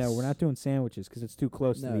rice. No, we're not doing sandwiches because it's too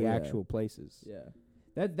close No, to the yeah. actual places. Yeah.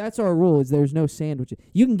 That's our rule. Is there's no sandwiches.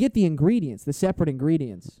 You can get the ingredients, the separate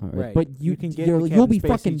ingredients, All Right. but you can get you'll the you'll be Kevin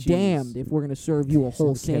Spacey fucking cheese. damned if we're gonna serve you a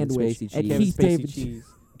whole The Kevin sandwich Spacey at cheese. Kevin Keith Spacey David. cheese.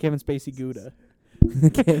 Kevin Spacey Gouda.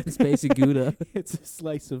 Kevin Spacey Gouda. It's a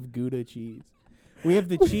slice of Gouda cheese. We have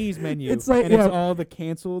the cheese menu. It's like- and yeah. it's all the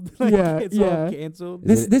canceled. Like, Yeah, it's yeah. all canceled.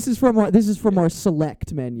 This is from Yeah. our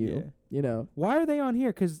select menu. Yeah. You know, Why are they on here?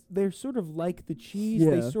 Because they're sort of like the cheese.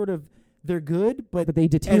 Yeah. They're good, but but they as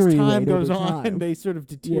deteriorate time goes over on, time. they sort of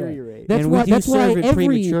deteriorate. That's And why. we do That's why serve it every.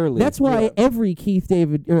 prematurely. That's why Yeah. every Keith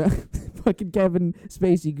David, fucking Kevin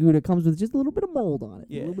Spacey Gouda comes with just a little bit of mold on it.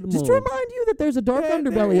 Yeah. A little bit of Just to mold. remind you that there's a dark Yeah,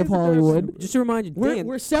 underbelly there of is a dark Hollywood. underbelly. Just to remind you,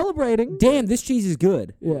 We're celebrating. damn, this cheese is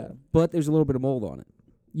good, Yeah, but there's a little bit of mold on it.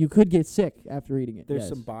 you could get sick after eating it. There's yes.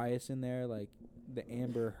 some bias in there, like the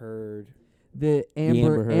Amber Heard. the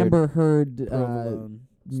Amber Heard. Amber Heard. Provolone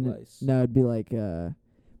slice. No, it'd be like the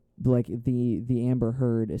Amber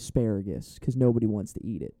Heard asparagus, 'cause nobody wants to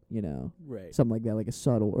eat it. You know, Right. something like that, like a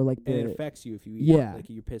subtle or like And it the affects you if you eat Yeah. it. Like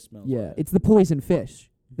your piss smells yeah. bad. It's the poison fish.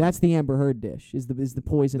 That's the Amber Heard dish. Is the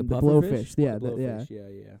poison the pufferfish? blowfish? Yeah, The yeah. blowfish,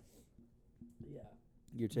 yeah.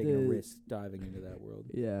 You're taking a The- risk diving into that world.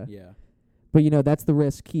 Yeah. Yeah. But that's the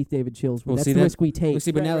risk Keith David Chills. Well, that's see, the that- risk we take. well,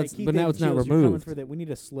 see, but now it's Keith but now David it's not Chills, you're coming removed. for that. We need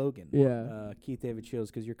a slogan. Yeah. Keith David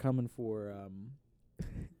Chills, because you're coming for.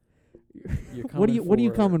 You're What are you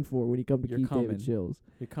for- coming for when you come to you're Keith coming. David Chills?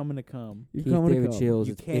 You're coming to come. You're Keith coming to David come. Chills.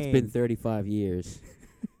 You It's been came. 35 years.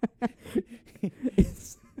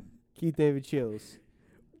 Keith David Chills.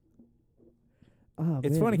 Oh,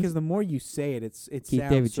 It's man, funny this- because the more you say it, it Keith sounds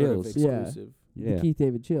David sort Chills. of Yeah. exclusive. Yeah. Keith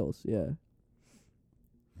David Chills. Yeah.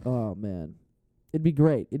 Oh man, it'd be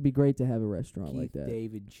great. It'd be great to have a restaurant like Keith that.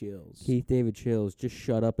 David Chills. Keith David Chills. Just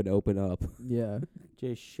shut up and open up. Yeah.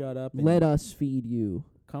 Just shut up. And Let us feed you.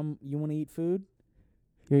 come. You want to eat food?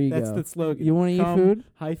 Here you That's go. the slogan. You want to eat Come, food?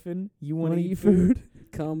 Hyphen. You Want want to to eat food?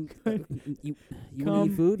 Come. You want to Come,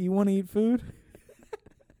 eat food? You want to eat food?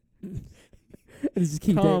 This is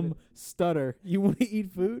Keith Come, David. stutter. You want to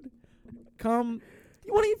eat food? Come.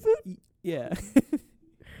 You want to eat food? Yeah.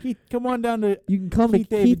 Keith, come on down to. You can come Keith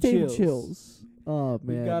to David Keith David Chills. Chills. Oh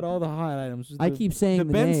man, We've got all the hot items. I The- keep saying the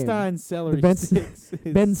the Ben name. Stein celery Ben sticks.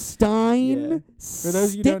 is- Ben Stein. Yeah. For those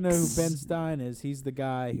of you who don't know who Ben Sticks. Stein is, he's the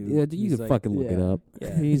guy who. Yeah, you he's can like, fucking look it yeah. up.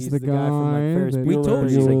 Yeah, He's the guy from like guy Ferris that- We Bueller. told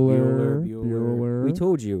He's you. like Bueller, Bueller. Bueller. We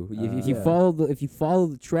told you. If you Yeah. follow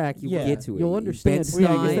the track, you Yeah. will get to it. You'll understand. Ben Well, yeah,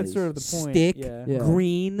 I guess Stein, that's sort of the point. Stick, Yeah. Yeah.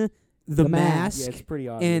 Green, the mask, Yeah, it's pretty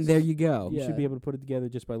obvious. and there you go. You Yeah. should be able to put it together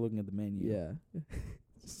just by looking at the menu. Yeah.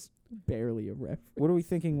 Just barely a reference. What are we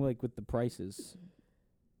thinking like with the prices?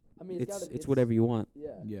 I mean, It's whatever you want. Yeah.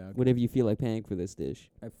 Yeah. Whatever you feel like paying for this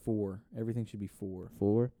dish. At 4. Everything should be 4.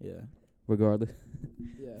 $4, Yeah. regardless.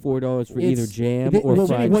 Yeah. $4 for It's- either jam th- or well,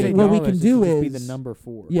 fried what- chicken. what we can do it should just be is- the number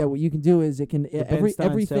 4. Yeah, what you can do is it can The Ben Stein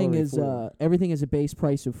everything celery is 4. everything is a base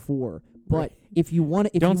price of 4. But Right. if you want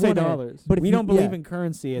to, Don't say wanna, dollars. but if we you- don't believe yeah. in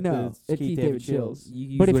currency at No, the at Keith David Chills. You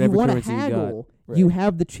use but if you whatever want to currency you got. haggle, Right. you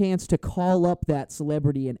have the chance to call up that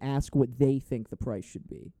celebrity and ask what they think the price should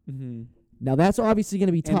be. Mm-hmm. Now that's obviously going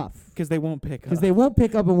to be And tough Because they won't pick up. because they won't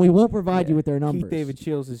pick up and we won't provide you Yeah. with their numbers. Keith David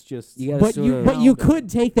Chills is just. You gotta but you sorta- but you Round could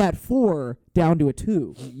take that 4 down to a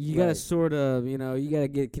 2. You gotta Right. sort of, you gotta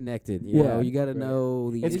get connected. You Yeah. know, you gotta Right. know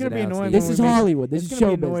the. It's ins gonna and be outs, annoying the This when is we make- Hollywood. This it's is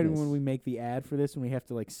gonna show be annoying business. when we make the ad for this and we have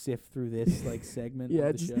to like sift through this like segment Yeah,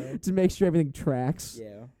 of the just show. to make sure everything tracks.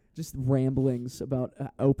 Yeah. Just ramblings about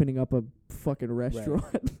opening up a fucking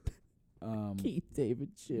restaurant. Keith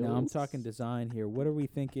David Chills. Now I'm talking design here. What are we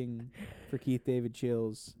thinking for Keith David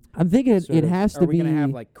Chills? I'm thinking Sort it of- has Are to we be. gonna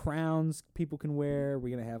have like crowns people can wear? Are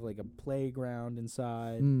we gonna have like a playground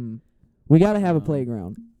inside? We got to have a Um,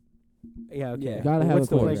 playground. Yeah, okay. Yeah. Gotta Well, have what's a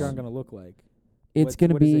the playground. playground gonna look like? It's What-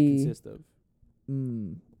 gonna what does it be. consist of?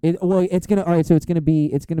 It's gonna. All right. So it's gonna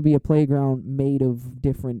be a playground made of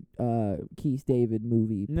different Keith David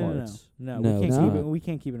movie No, parts. no. No, We it's can't keep not. it. We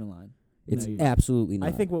can't keep it in line. It's No, you- absolutely not.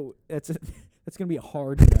 I think that's gonna be a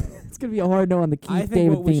hard no. It's gonna be a hard no on the I Keith think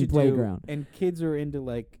David what we themed should playground. do, and kids are into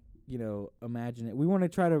like imagine it. We want to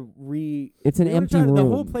try to It's an we wanna empty try to- room. The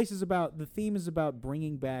whole place is about. The theme is about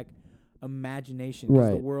bringing back imagination. 'Cause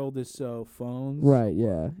the Right. world is so phones. Right.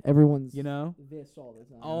 Yeah. Everyone's You know, this all the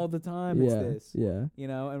time. all the time yeah. it's this. Yeah. You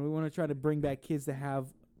know, and we want to try to bring back kids that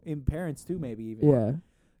have parents too, maybe even. Yeah.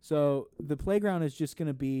 So the playground is just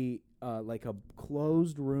gonna be like a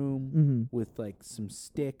closed room Mm-hmm. with like some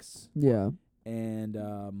sticks Yeah. and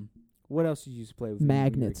what else did you used to play with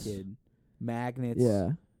Magnets. when you were a kid? Magnets.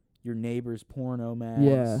 Yeah. Your neighbor's porno mags.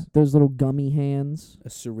 Yeah. Those little gummy hands.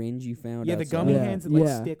 a syringe you found. Yeah, the outside. gummy Yeah, hands that like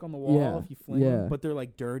yeah, stick on the wall yeah, if you fling yeah. them, but they're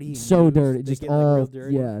like dirty. And So used. dirty. They Just get, like, real all.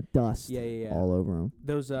 dirty. Yeah. Dust. Yeah. All over them.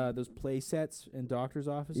 Those play sets in doctors'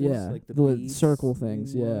 offices. Yeah, like the the beads circle and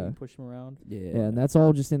things, you yeah. push them around. Yeah. Yeah. And that's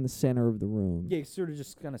all just in the center of the room. Yeah, sort of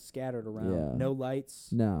just kind of scattered around. Yeah. No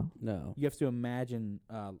lights. No. No. You have to imagine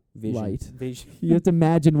Vision. Light. vision. You have to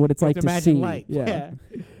imagine what it's You have like to to imagine see. light. Yeah.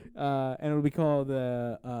 And it'll be called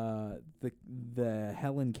the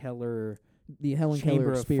Helen Keller. The Helen Chamber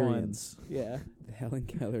Keller of experience. Yeah. The Helen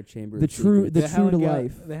Keller Chamber. The of true- Secrets. the true to Helen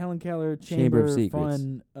life. The Helen Keller Chamber of Secrets.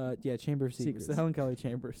 Fun. Chamber of Secrets. Secrets. The Helen Keller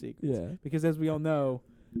Chamber of Secrets. Yeah. Because as we all know,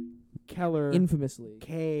 Keller Infamously.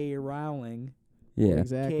 K. Rowling. Yeah.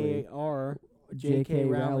 Exactly. K.R. J.K. J.K.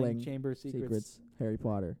 Rowling. Rowling. Chamber of Secrets. Secrets. Harry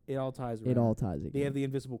Potter. It all ties around. It all ties together. They have the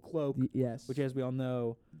invisible cloak, yes. which, as we all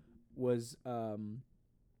know, was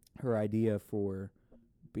her idea for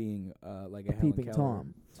being like a Helen peeping Keller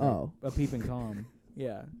Tom. type- Oh. a peeping Tom.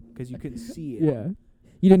 Yeah, because you couldn't see it. Yeah.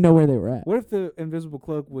 You didn't know where they were at. What if the invisible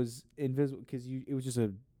cloak was invisible because it was just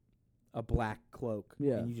a black cloak,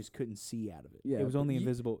 Yeah. and you just couldn't see out of it. Yeah, It was but only you-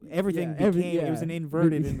 invisible. Everything yeah, became. It was yeah. an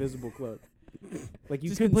inverted invisible cloak. Like you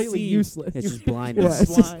Just couldn't completely see. useless. It's just You blindness. Yeah,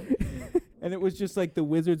 it's just- blind. And it was just like the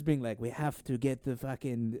wizards being like, "We have to get the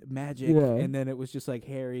fucking magic," Yeah. and then it was just like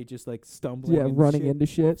Harry just like stumbling. Yeah, and running shit. into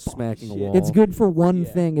shit. Smacking a Shit. wall. It's good for one Yeah.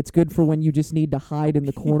 thing. It's good for when you just need to hide in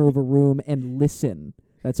the corner of a room and listen.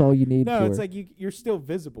 That's all you need No, for it's it. like you're still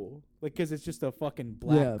visible, like because it's just a fucking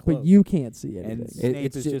black yeah, cloak. but you can't see and anything. Snape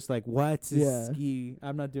it's is ju- just like, "What's Yeah. this ski?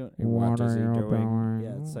 I'm not doing." What is are he you doing? doing?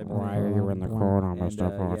 Yeah, it's like Why are you in the corner, and,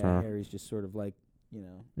 yeah, Harry's just sort of like, you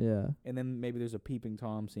know. Yeah. And then maybe there's a peeping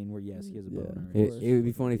Tom scene where yes, he has a Yeah. boner. It would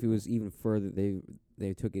be funny if it was even further.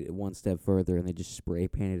 They took it one step further and they just spray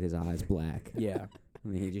painted his eyes black. Yeah.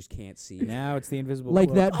 And he just can't see. Now it's the invisible. Like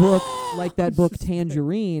cloak. that book, like that book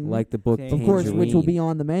Tangerine. Like the book, Tangerine. of course, which will be Tangerine.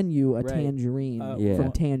 on the menu, a Right. tangerine Yeah.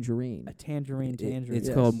 from Tangerine. a tangerine. It's Yes.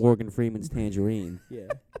 called Morgan Freeman's Tangerine Yeah.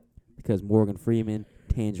 because Morgan Freeman,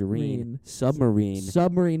 Tangerine, Green. Submarine.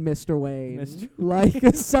 Submarine, Mr. Wayne. Mr. Like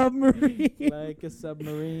a submarine. Like a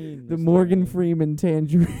submarine. The Mr. Morgan Wayne. Freeman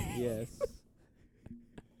Tangerine. Yes.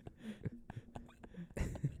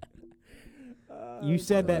 You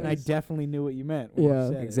said that, and I definitely knew what you meant. When Yeah.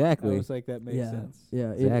 you said it. Exactly. I was like, that makes Yeah. sense.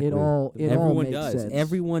 Yeah, it Exactly. all Everyone makes does. sense.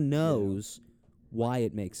 Everyone knows why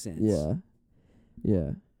it makes sense. Yeah.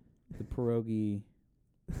 Yeah. The pierogi.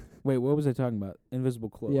 Wait, what was I talking about? Invisible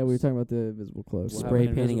cloaks. Yeah, we were talking about the invisible cloaks. We'll have Spray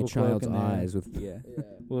an painting a invisible cloak child's in there. eyes with. Yeah.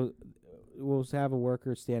 We'll have a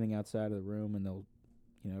worker standing outside of the room, and they'll,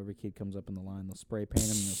 every kid comes up in the line, they'll spray paint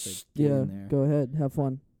them, and they'll say, "Get Yeah, in there." go ahead, have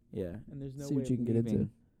fun. Yeah, and there's no See way what you of can get into. leaving.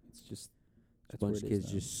 It's just A that's bunch where of it is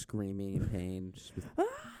kids now. just screaming in pain, just with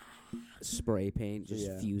spray paint just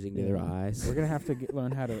Yeah. fusing to their Yeah. eyes. We're gonna have to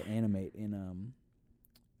learn how to animate in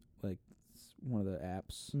like one of the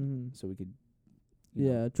apps, Mm-hmm. so we could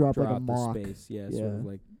Yeah, drop like a the mock, space. Yeah, Yeah. sort of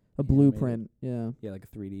like a animate blueprint. Yeah, yeah, like a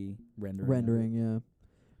 3D rendering. of rendering. Yeah,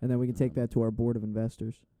 and then we can take Um, that to our board of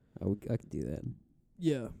investors. I could do that.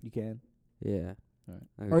 Yeah. it. You can. Yeah. Alright.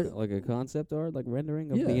 Like, Are- like a concept art, like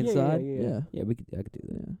rendering of Yeah. the Yeah, inside. yeah. Yeah. I could do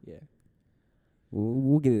that. Yeah. Yeah.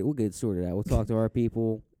 We'll get it sorted out. We'll talk to our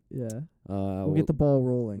people. Yeah. We'll We'll get the ball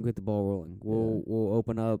rolling we'll get the ball rolling. We'll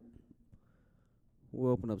open up.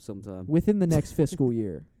 We'll open up sometime within the next fiscal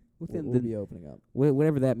year. within we'll the be opening up.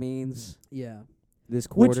 whatever that means. Yeah. This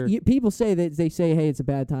Which quarter. people say that they say, hey, it's a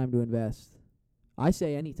bad time to invest. I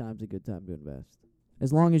say any time's a good time to invest,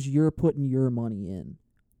 as long as you're putting your money in.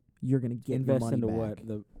 You're gonna get Invest your money into back. what?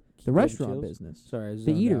 The David restaurant Chills? business. Sorry, I was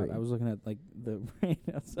The zoned out. eatery. I was looking at like the rain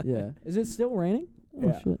outside. Yeah. Is it still raining? Oh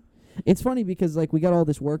Yeah. shit. It's funny because like we got all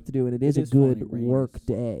this work to do and it is a is funny, good rain work is-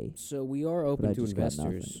 day. So we are I open to just got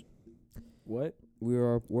investors. What?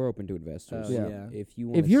 We're open to investors. Oh, Yeah. yeah. If you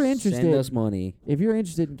want, If you're send interested- us money. If you're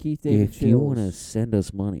interested in Keith David If you want to Chills, send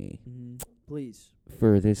us money Mm-hmm. please.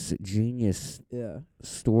 for this genius Yeah.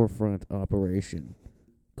 storefront operation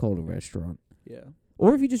called a restaurant. Yeah.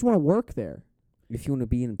 Or if you just want to work there, If you want to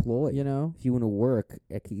be employed, you know? if you want to work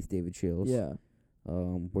at Keith David Chills, Yeah.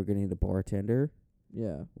 we're gonna need a bartender.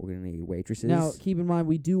 Yeah. We're gonna need waitresses. Now, keep in mind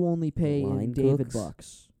we do only pay in Line David cooks.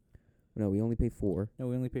 bucks. no, we only pay 4. No,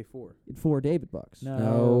 we only pay 4. In 4 David bucks. No,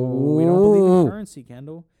 No. we don't believe in currency,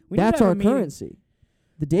 Kendall. We need to That's have our a meeting. currency.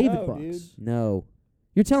 The David No, bucks. dude. No,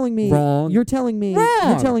 You're telling me Wrong. You're telling me Wrong.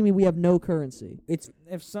 You're telling me we have no currency. it's.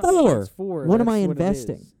 If some, 4. It's 4. What am that's I it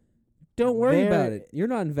investing? is. Don't worry There- about it. You're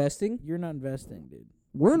not investing. You're not investing, dude.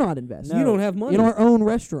 We're not investing. You No. don't have money. In our own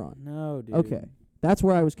restaurant. No, dude. Okay. That's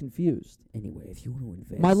where I was confused. Anyway, if you want to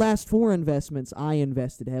invest, My last 4 investments I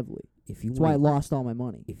invested heavily. if you That's why I want, lost all my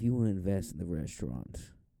money. if you want to invest in the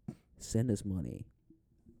restaurant, send us money.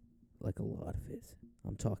 Like a lot of it.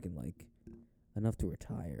 I'm talking like enough to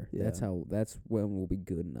retire. Yeah. That's when we'll be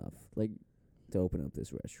good enough Like to open up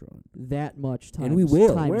this restaurant. that much time. And we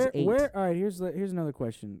will. Times 8. Where? All right. Here's another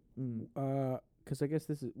question. Mm. 'Cause I guess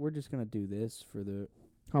we're just gonna do this for the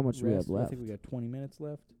How much do we have rest. I left? think we got 20 minutes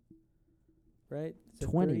left. Right? Is it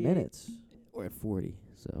 20 38? minutes. We're at 40,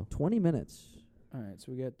 so 20 minutes. All right,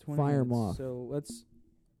 so we got 20 Fire 'em minutes. off. So let's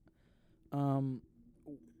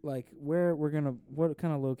like where we're going to what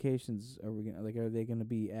kind of locations are we going to like are they going to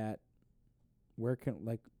be at where can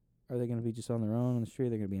like are they going to be just on their own on the street?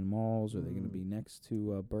 Are they going to be in malls? Are they going to be next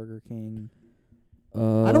to Burger King?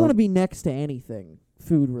 I don't want to be next to anything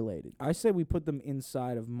food related. I say we put them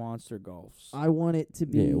inside of Monster Golfs. I want it to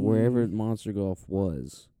be yeah, wherever Monster Golf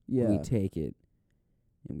was, Yeah. we take it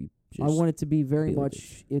and we just I want it to be very build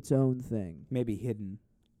much its own thing. Maybe hidden.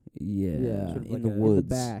 Yeah, Yeah. Sort of in like the a- in the woods. In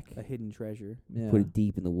the back. A hidden treasure. Yeah. Put it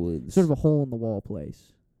deep in the woods. Sort of a hole in the wall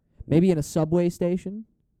place. Maybe in a subway station,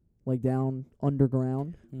 like down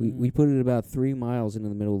underground. We put it about 3 miles into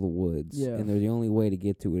the middle of the woods, Yeah. and the only way to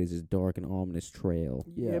get to it is this dark and ominous trail.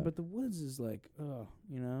 Yeah, Yeah. but the woods is like,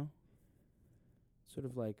 you know, sort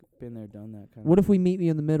of like been there, done that kind What of. if we meet me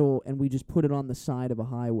in the middle and we just put it on the side of a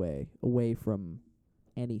highway, away from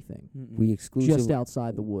anything, We exclusively just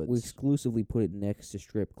outside the woods? we exclusively put it next to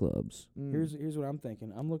strip clubs, Here's what I'm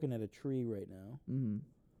thinking. I'm looking at a tree right now. mm.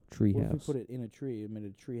 What if we treehouse. put it in a tree and made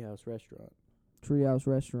it a treehouse restaurant? Treehouse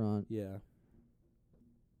Restaurant. Yeah.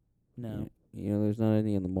 No. You know, there's not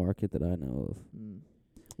any on the market that I know of. Mm.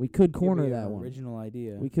 We could corner Give me that an one. Original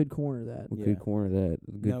idea. We could corner that. We Yeah. could corner that.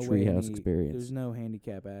 Good No way treehouse any- experience. There's no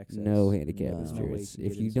handicap access. No handicap No. There's no way experience. you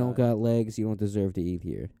can If get you don't inside. got legs, you don't deserve to eat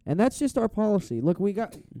here. And that's just our policy. Look, we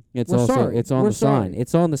got. It's We're also sorry. it's on We're the sign. sorry.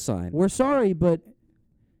 It's on the sign. We're sorry, but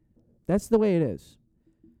that's the way it is.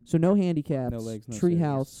 So no handicaps. No legs, no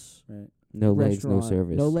treehouse. Right. No legs, no restaurant.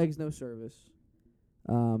 service. No legs, no service.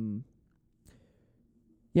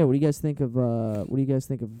 Yeah. What do you guys think of?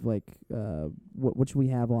 Like what should we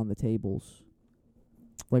have on the tables?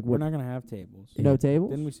 Like We're what? not gonna have tables. No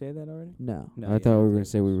tables. Didn't we say that already? No. No, I yeah, thought no we were gonna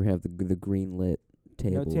tables. say we would have the green lit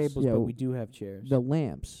tables. No tables, Yeah, but we do have chairs. The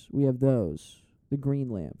lamps. We have those. The green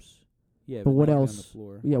lamps. Yeah, but what not on else? the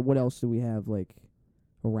floor. Yeah. What else do we have like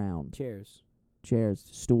around? Chairs. Chairs,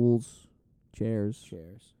 stools, chairs.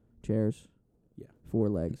 Chairs. Yeah. 4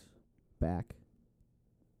 legs, back.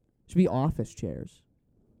 Should be office chairs.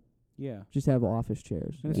 Yeah. Just have office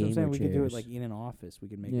chairs. And that's what I'm saying. Gamer We could do it chairs. like in an office. We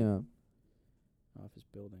could make Yeah. it office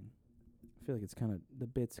building. I feel like it's kind of the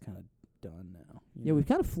bit's kind of done now. you Yeah, know? we've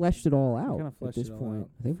kind of fleshed it all out kinda at fleshed this it all point. out.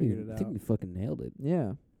 I think we Figured it out. fucking nailed it.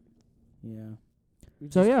 Yeah. Yeah. We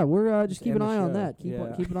So just- yeah, we're just just keep an end the eye on show. that.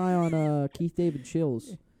 Yeah. Keep an eye on Keith David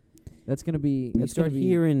Chills. That's gonna be. You That's start gonna be,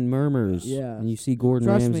 hearing murmurs, Yeah. and you see Gordon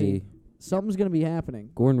Trust Ramsay. me. Something's gonna be happening.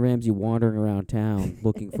 Gordon Ramsay wandering around town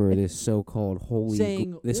looking for this so-called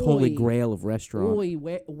Saying, holy "Oi, grail of restaurant. Oi,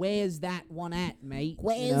 where's that one at, mate?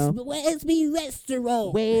 where's me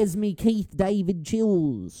restaurant? Where's me Keith David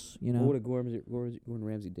Chills? You What would know. a Gordon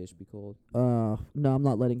Ramsay dish be called? No, I'm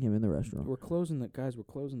not letting him in the restaurant. We're closing the guys. We're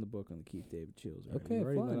closing the book on the Keith David Chills. Already. Okay, we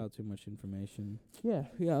already fine. let out too much information. Yeah,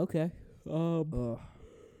 okay.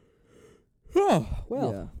 Ugh.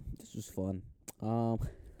 Well, Yeah. this was fun. It'd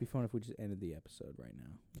be fun if we just ended the episode right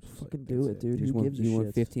now. Just Fucking like, do that's it, dude. you Who want, gives a you want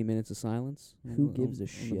shit? 15 minutes of silence? Who on- gives a on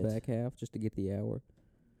shit? the back half, just to get the hour.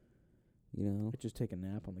 You know? I'd just take a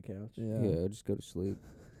nap on the couch. Yeah. Just go to sleep.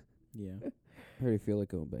 Yeah. I already feel like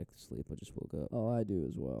going back to sleep. I just woke up. Oh, I do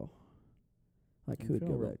as well. I I'm could feeling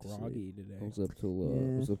go real back to sleep. groggy today. I was up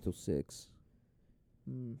till Yeah. 6.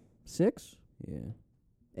 6 Yeah.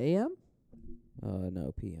 a.m.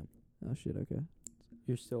 No, PM. Oh shit. Okay.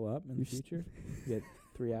 You're still up in the You're st- future? You get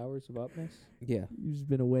 3 hours of upness? Yeah. You've just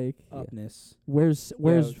been awake. Yeah. Upness. Where's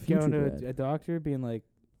Yeah, future going Brad? to a doctor being like,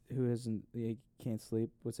 who hasn't, he can't sleep?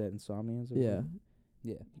 What's that, insomnia? Yeah.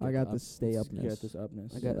 Yeah. I got this stay You upness. got this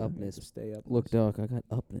upness. I got Yeah. upness. The stay upness. Look, Doc, I got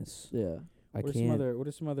upness. Yeah. I What are can't. what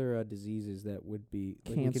are some other diseases that would be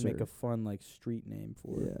like we could make Cancer. a fun like street name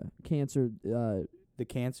for? Yeah. Cancer. The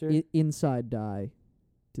cancer. Inside die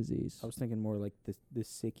disease. I was thinking more like the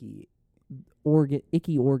sicky,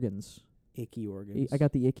 Icky organs. icky organs. I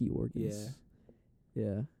got the icky organs.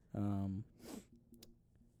 Yeah.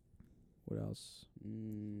 What else?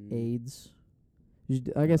 AIDS.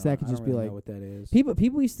 I guess that could just be know like what that is.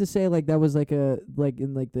 people used to say like that was like a like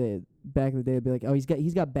in like the back in the day they'd be like, oh, he's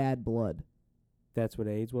got bad blood. That's what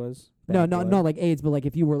AIDS was. No, Bad not blood? not like AIDS, but like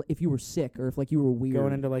if you were sick or if like you were weird.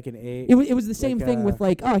 Going into like an AIDS. it was the same like, thing with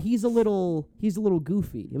like, oh, he's a little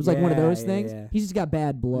goofy. It was like one of Yeah, those yeah, things. yeah. He's just got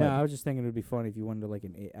bad blood. No, I was just thinking it would be funny if you went to like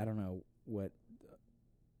I don't know what.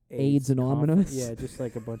 AIDS Anonymous? Yeah, just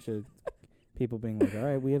like a bunch of people being like, "All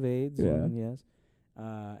right, we have AIDS." Yeah. And yes.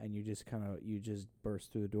 And you just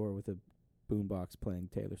burst through the door with a boombox playing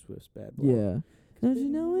Taylor Swift's "Bad Blood." Yeah. Cause you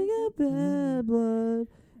know I got bad blood,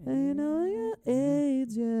 and you know I got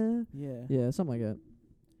AIDS. Yeah. Yeah. Yeah, something like that.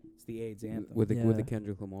 It's the AIDS anthem. with the Yeah.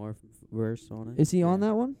 Kendrick Lamar verse on it. Is he on Yeah.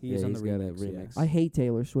 that one? He's on the he's got a remix. yeah. remix. I hate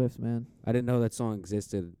Taylor Swift, man. I didn't know that song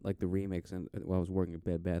existed, like the remix, and while I was working at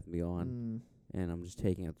Bed Bath & Beyond, and I'm just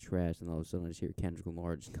taking out the trash, and all of a sudden I just hear Kendrick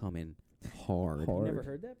Lamar just come in hard. You Hard. never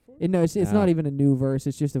heard that before? No, it's Nah. not even a new verse.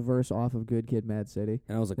 It's just a verse off of Good Kid, Mad City.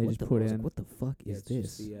 And I was like, They what just the, put I was in- like, what the fuck Yeah, is it's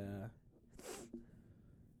this?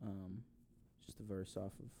 just the verse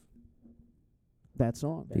off of. That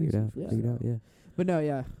song. That Figure it Jackson out. Freestyle. Figure it out, yeah. But no,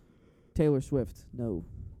 yeah. Taylor Swift, no.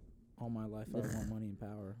 All my life, I want money and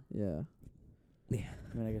power. Yeah.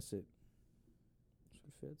 I mean, I guess it sort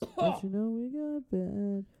of outfits. Don't you know we got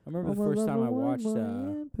bad? I remember the first time I watched.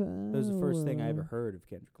 That was the first thing I ever heard of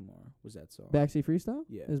Kendrick Lamar. Was that song? Backseat Freestyle?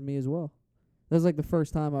 Yeah. It was me as well. That was like the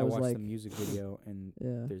first time I I was watched like, the music video, and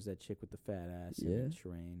yeah. there's that chick with the fat ass. Yeah. And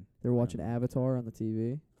Shireen. They were watching Avatar on the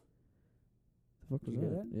TV. The fuck Did was you hear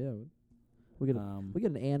that? Yeah. We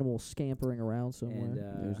get an animal scampering around somewhere.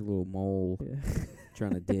 And There's a little mole yeah.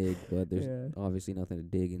 trying to dig, but there's Yeah. obviously nothing to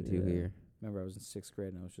dig into Yeah. here. remember I was in 6th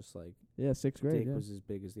grade, and I was just like, Yeah, 6th grade. dick Yeah. was as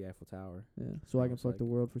big as the Eiffel Tower. Yeah. So I I can was fuck the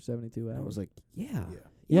like- world for 72 hours. And I was like, yeah.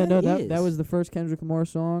 yeah, no, it that is. was the first Kendrick Lamar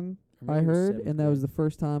song Or I maybe it was heard, 7th and that was grade. the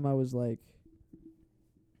first time I was like,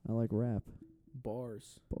 I like rap.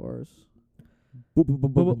 Bars. Bars. Bars.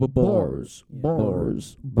 Yeah.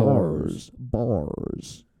 Bars. Bars.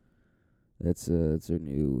 Bars. That's our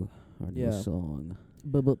new Yeah. song.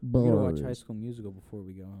 We're gonna watch High Bars. School Musical before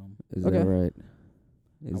we go home. Is Okay. that right?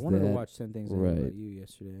 I Is wanted to that watch 10 Things I Hate About right? You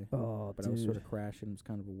yesterday, Oh, but I was sort of crashing. It was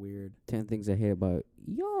kind of a weird. 10 Things I Hate About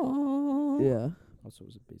Y'all. Yeah. Also, it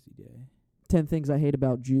was a busy day. 10 Things I Hate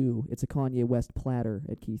About Jew. It's a Kanye West platter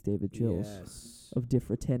at Keith David Chills Yes. of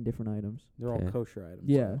 10 different items. They're all Okay. kosher items.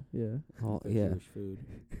 Yeah, though. yeah. Oh, They're yeah. Jewish food.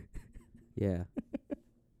 Yeah.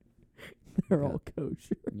 They're Yeah. all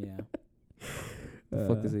kosher. Yeah. The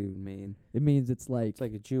fuck does it even mean? It means it's like It's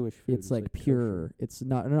like a Jewish food. it's like pure. It's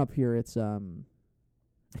not pure. It's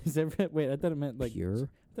Is that wait? I thought it meant like Pure?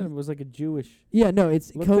 I thought it was like a Jewish. yeah, no,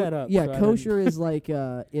 it's Look that up yeah, so I kosher didn't- is like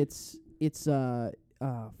it's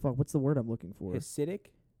fuck, what's the word I'm looking for? Hasidic.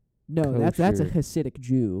 No, that's a Kosher. Hasidic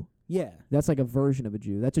Jew. Yeah. That's like a version of a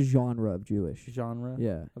Jew. That's a genre of Jewish. Genre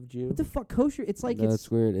Yeah. of Jew. What the fuck, kosher? It's like No, it's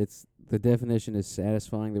it's weird. It's the definition is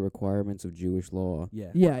satisfying the requirements of Jewish law.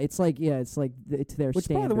 Yeah. yeah, it's like it's their Which, standards.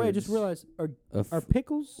 by the way, I just realized are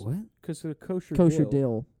pickles what? because of kosher. kosher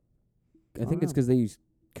dill. dill. I think it's Wow. 'cause they use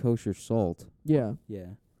kosher salt. Yeah, Yeah.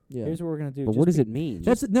 yeah. Here's what we're gonna do. But just what does be- it mean?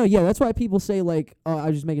 That's no, yeah. That's why people say like, "Oh, I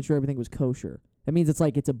was just making sure everything was kosher." That means it's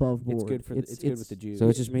like it's above board. It's good for it's good with the Jews. So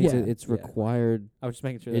it just means yeah. that it's Yeah. required. I was just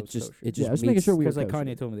making sure that It was just kosher. it just yeah, I was meets, making sure we were because like kosher.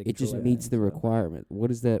 Kanye told me they it just control meets the everything, so. requirement. What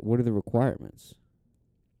is that? What are the requirements?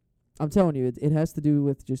 I'm telling you, it has to do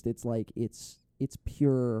with just it's like it's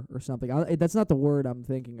pure or something. That's not the word I'm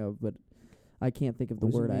thinking of, but I can't think of the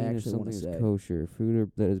What does it word I mean if actually want to something is say. kosher food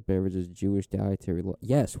or that is beverages Jewish dietary law.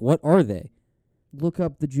 Yes. What are they? Look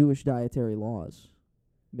up the Jewish dietary laws.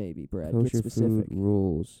 Maybe, Brad. Get Kosher specific. food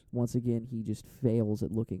rules. Once again, he just fails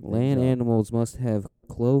at looking things Land up. animals must have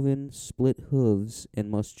cloven, split hooves, and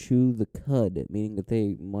must chew the cud, meaning that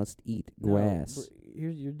they must eat No, grass.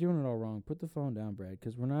 you're doing it all wrong. Put the phone down, Brad,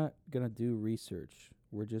 because we're not gonna do research.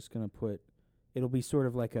 We're just gonna put. It'll be sort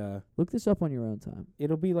of like a. Look this up on your own time.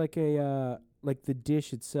 It'll be like a like the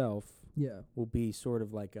dish itself Yeah. will be sort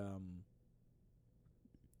of like a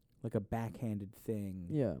backhanded thing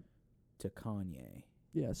Yeah. to Kanye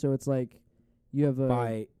Yeah. So it's like you have a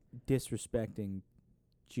by disrespecting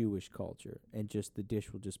Jewish culture, and just the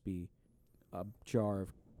dish will just be a jar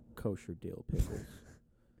of kosher dill pickles.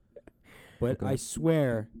 But Okay. I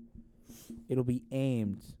swear, it'll be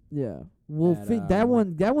aimed. yeah. Well, that,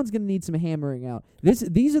 that one's gonna need some hammering out.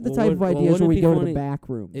 These are the Well, type of well, ideas wouldn't where it we be go to funny the back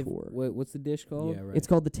room If, for. what's the dish called? Yeah, right. It's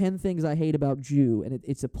called the 10 Things I Hate About Jew, and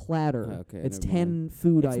it's a platter. Oh, okay, it's never 10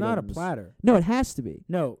 food It's items. not a platter. No, it has to be.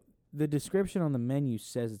 No, the description on the menu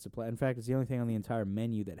says it's a platter. In fact, it's the only thing on the entire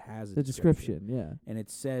menu that has a The description, yeah. And it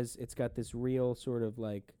says it's got this real sort of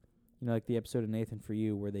like, like the episode of Nathan For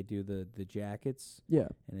You where they do the jackets, Yeah.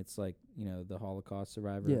 and it's like, the Holocaust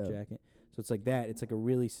survivor Yeah. jacket. So it's like that. It's like a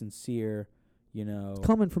really sincere, It's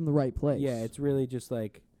coming from the right place. Yeah, it's really just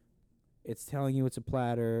like, it's telling you it's a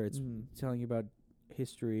platter. It's Mhm. telling you about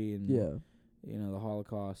history and Yeah. the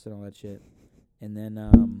Holocaust and all that shit. And then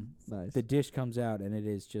Nice. the dish comes out, and it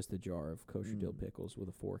is just a jar of kosher dill Mm. pickles with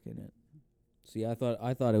a fork in it. See, I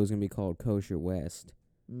thought it was gonna be called Kosher West,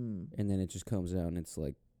 Mm. and then it just comes out and it's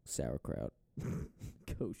like sauerkraut.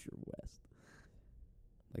 Kosher West.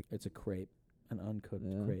 It's a crepe, an uncooked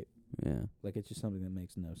Yeah. crepe. Yeah. Like, it's just something that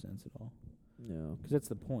makes no sense at all. No. Because that's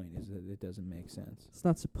the point, is that it doesn't make sense. It's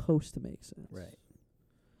not supposed to make sense. Right.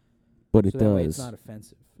 But it So that way does. it's not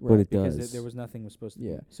offensive. But it Because does. there was nothing was supposed to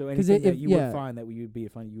Yeah. be. So 'Cause anything that if- you yeah. would find that you would be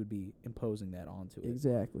funny, you would be imposing that onto it.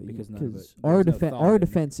 Exactly. Because none of Because it- our there's no thought our in it.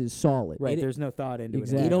 defense is solid. Right, It- there's no thought into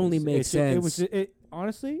Exactly. it. It only It's- makes It was sense.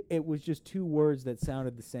 honestly, it was just two words that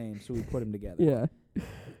sounded the same, so we put them together. Yeah.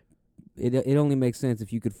 It only makes sense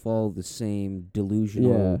if you could follow the same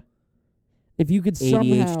delusional Yeah. If you could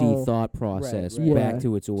ADHD somehow thought process right. back Yeah.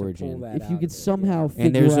 to its To pull origin. that if you out could of it, somehow yeah. figure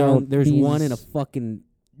And there's out there's one in a these- fucking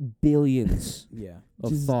billions Yeah.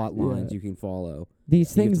 of Just- thought lines yeah. you can follow.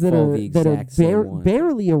 these you have things to that follow are the that are exact same one.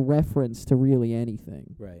 barely a reference to really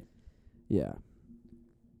anything. Right. Yeah.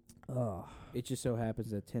 Oh, It just so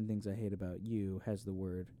happens that 10 Things I Hate About You has the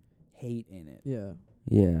word hate in it. yeah.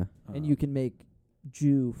 Yeah. And you can make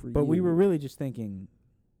Jew for But you. we were really just thinking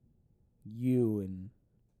you and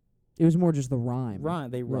It was more just the rhyme.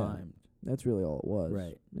 They rhymed. That's really all it was.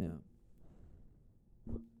 Right. Yeah.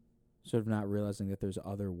 Sort of not realizing that there's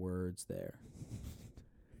other words there.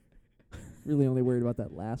 Really only worried about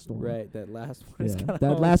that last one. Right, that last one is Yeah. kinda That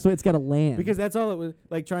hard. last one, it's got to land. Because that's all it was,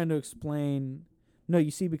 like trying to explain. No, you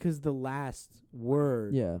see, because the last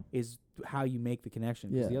word yeah. is how you make the connection.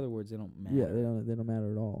 Because Yeah. the other words, they don't matter. Yeah, they don't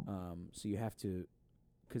matter at all. So you have to,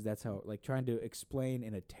 because that's how, like, trying to explain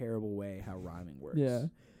in a terrible way how rhyming works. Yeah.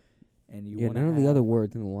 And you Yeah, wanna none of the have- other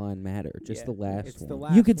words in the line matter. Just Yeah, the last it's one. the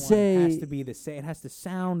last You could one say- has to be the same. It has to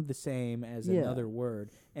sound the same as Yeah. another word.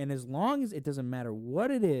 And as long as it doesn't matter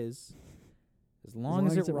what it is, as long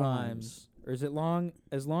as it rhymes, or as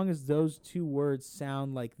long as those two words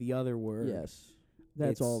sound like the other word, Yes.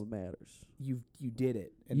 That's it's- all that matters. you did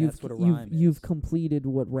it, and You've that's what a you've, rhyme is. you've completed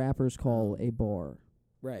what rappers call a bar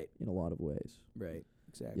right, in a lot of ways. right,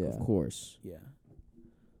 exactly. Yeah. Of course. Yeah.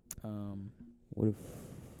 What if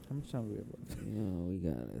How much time do we have left? we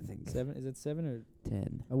got I think 7? Is it 7 or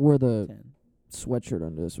 10. I wore the 10? sweatshirt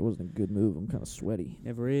under this. It wasn't a good move. I'm kind of sweaty.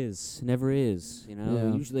 Never is. Never is. You know?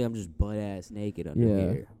 Yeah. Usually I'm just butt ass naked under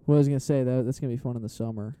Yeah. here. Well, I was gonna say that's gonna be fun in the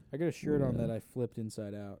summer. I got a shirt on Yeah. that I flipped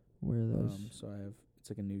inside out. Wear those. So I have. It's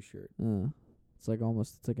like a new shirt. It's like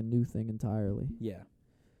it's like a new thing entirely. Yeah.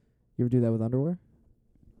 You ever do that with underwear?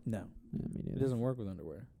 No, Yeah, me neither. it doesn't work with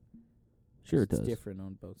underwear. Sure it It's does. different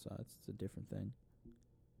on both sides. It's a different thing.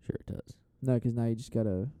 Sure it does. No, 'cause now you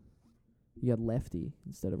got lefty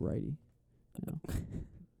instead of righty. You know?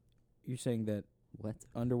 You're saying that What?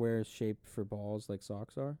 underwear is shaped for balls like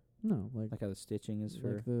socks are? No, like Like how the stitching is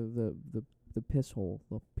for... like the piss hole,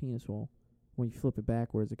 the penis hole. When you flip it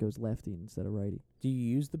backwards, it goes lefty instead of righty. Do you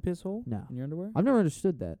use the piss hole No, in your underwear? I've never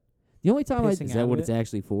understood that. The only time Pissing Is out that of what it? it's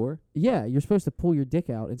actually for? yeah, you're supposed to pull your dick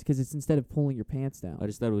out. It's 'cause it's instead of pulling your pants down. I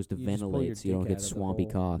just thought it was to You just pull your ventilate so you don't dick get out of the swampy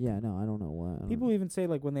hole. cock. Yeah, no, I don't know why. I don't People know. even say,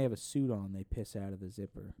 like, when they have a suit on, they piss out of the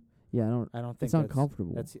zipper. Yeah, I don't. I don't think It's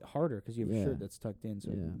uncomfortable. That's harder because you have a Yeah. shirt that's tucked in.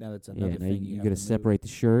 So Yeah. now that's Yeah, another now thing you have got to to move. separate the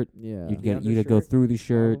shirt. Yeah. You The got to go undershirt, through the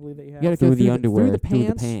shirt. Probably that you have. You gotta Through go the through underwear, through the through the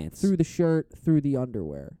pants, pants. through the shirt, through the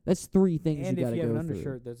underwear. That's 3 things And you if gotta you have go an through.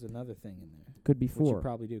 undershirt, there's another thing in there. Could be Which 4. you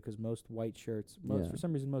probably do because most white shirts, Yeah. for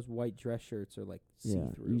some reason, most white dress shirts are like Yeah,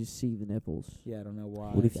 see-through. you just see the nipples. Yeah, I don't know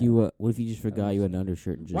why. What if that. you just forgot you had an understand.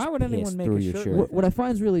 undershirt and just Why would anyone pissed make through a your shirt shirt? like What I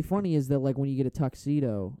find is really funny is that like when you get a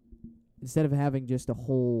tuxedo, instead of having just a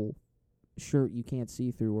whole shirt you can't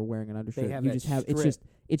see through or wearing an undershirt, have you that just have strip.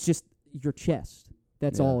 it's just your chest.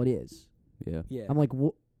 That's Yeah. all it is. Yeah. Yeah. I'm like,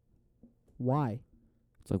 why?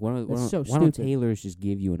 It's like why don't That's so why don't stupid. tailors just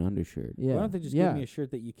give you an undershirt? Yeah. Why don't they just yeah. give me a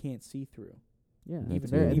shirt that you can't see through? Yeah, That's at it. the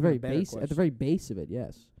very, Even a at better the question. very base of it,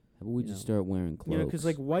 yes. How about we You just know. start wearing clothes? You know, because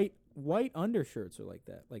like white undershirts are like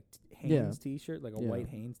that, like Yeah. Hanes t-shirt, like a Yeah. white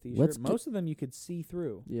Hanes t-shirt. Let's Most of them you could see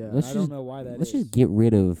through. Yeah, Let's I just- don't know why that is. Let's just get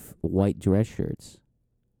rid of white dress shirts.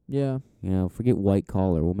 yeah, You know, forget white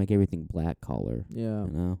collar. We'll make everything black collar. yeah,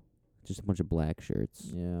 You know, just a bunch of black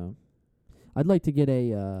shirts. yeah. I'd like to get a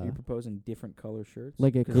You're proposing different color shirts,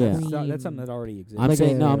 like a 'Cause Yeah. that's, clean, that's something that already exists. I'm Like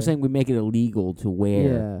saying a- I'm saying we make it illegal to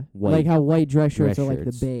wear. yeah, white like how white dress shirts dress are like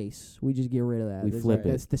the shirts. base. We just get rid of that. We It's flip like, it.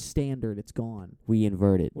 That's the standard. It's gone. We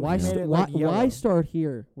invert it. Well, Why, you you made know? it why, like yellow. why start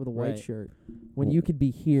here with a white Right. shirt when Well, you could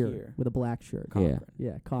be here, here. with a black shirt? Cochrane. Yeah.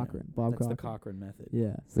 Yeah, Cochran, Bob That's Cochran. the Cochrane method.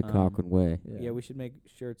 Yeah, It's the Um, Cochran way. Yeah. We should make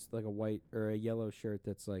shirts like a white or a yellow shirt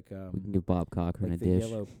that's like We can give Bob Cochran like a the dish.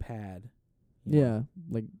 yellow pad. you know?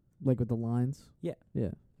 yeah, like with the lines. Yeah.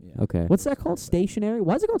 Yeah. Yeah. Okay. What's that called? Stationary?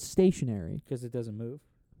 Why is it called stationary? Because it doesn't move.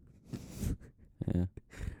 Yeah.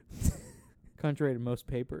 Contrary to most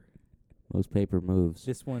paper, Most paper moves.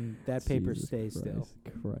 this one that paper Jesus stays still.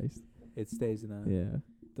 Christ. It stays in a Yeah.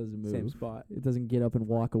 Doesn't move. same spot. It doesn't get up and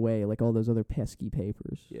walk away like all those other pesky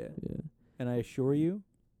papers. Yeah. Yeah. And I assure you,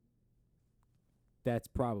 that's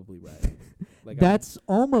probably right. Like That's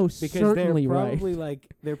almost because certainly they're right.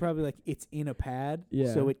 probably like it's in a pad,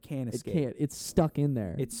 Yeah. so it can't It escape. can't. It's stuck in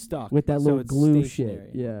there. It's stuck with that so little it's glue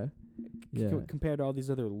stationary. shit. Yeah. Yeah. Compared to all these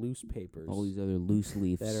other loose papers, All these other loose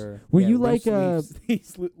leaves. that are. Were yeah, you loose like,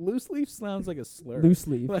 leaves. Loose leaf sounds like a slur. Loose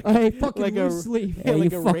leaf. Like- Hey, fucking like a- loose leaf. Yeah,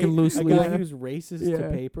 like you a fucking loose a leaf. guy who's racist Yeah. to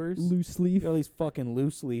papers. Loose leaf. All these fucking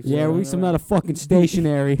loose leaves. Yeah, running I'm not a around. fucking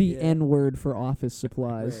stationary. The Yeah. N word for office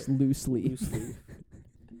supplies. Right. Loose leaf. Loose leaf.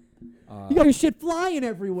 You got your shit flying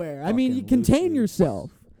everywhere. I mean, you Fucking loose contain leaves.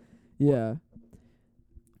 yourself. Yeah.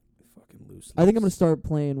 fucking loose. I think I'm gonna leaves. start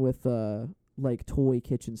playing with like toy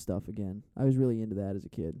kitchen stuff again. I was really into that as a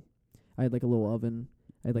kid. I had like a little oven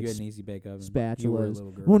I had like you had an easy bake oven. You were a spatulas.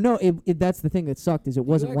 little girl. Well, no, that's the thing that sucked is it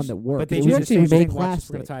wasn't one that worked. But they it did was the actually same made thing. Watch this,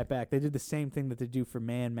 we're gonna plastic. tie it back. They did the same thing that they do for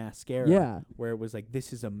man mascara. Yeah, where it was like,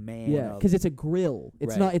 this is a man. yeah, because it's a grill.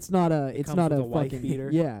 It's Right. not. It's not a. It It's comes not with a a wife fucking beater.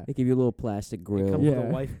 Yeah, They give you a little plastic It grill. comes with Yeah.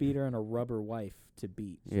 a wife beater and a rubber wife to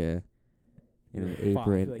beat. Yeah. And an Fuck,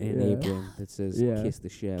 apron, like, and an yeah. apron that says Yeah. "Kiss the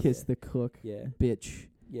chef." kiss the cook, Yeah, bitch.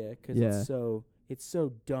 yeah, because Yeah. it's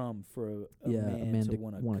so dumb for a Yeah, man, a man to to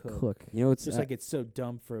want wanna to cook. You know, it's Just like it's so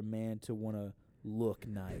dumb for a man to want to look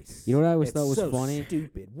nice. You know what I always It's thought was so funny?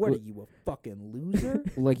 Stupid. What Wh- are you, a fucking loser?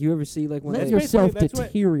 like you ever see like when Let they, yourself basically-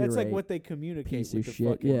 that's deteriorate. That's like what they communicate Piece with of the shit,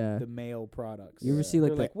 fucking yeah. the male products. You ever see, like,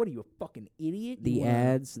 They're the- like, what are you, a fucking idiot? You the wanna-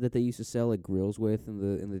 ads that they used to sell like grills with,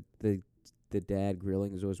 and the dad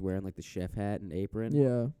grilling is always wearing like the chef hat and apron.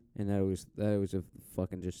 Yeah, And that was a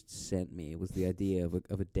fucking just sent me. It was the idea of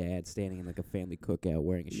a dad standing in like a family cookout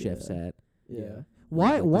wearing a chef's Yeah. hat. Yeah.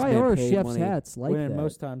 Why? Like, this Why man are paid chefs' money. hats like when that?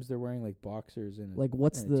 most times they're wearing like boxers and Like,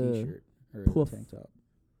 what's and a the t-shirt or poof? a tank top.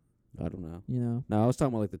 I don't know. You know? No, I was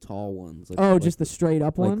talking about like the tall ones. Like, Oh, like just the straight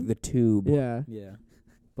up like one. the tube. Yeah. Yeah.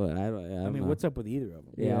 But I don't I mean, know. what's up with either of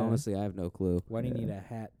them? Yeah, Yeah. honestly, I have no clue. Why do you Yeah. need a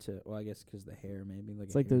hat to? Well, I guess 'cause the hair, maybe. Like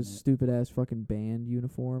It's a like those hairnet. stupid ass fucking band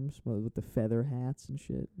uniforms with the feather hats and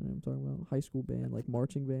shit. You know what I'm talking about? High school band, like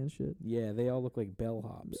marching band shit. Yeah, they all look like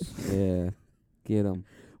bellhops. Yeah, get 'em.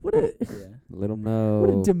 What a yeah. Let 'em what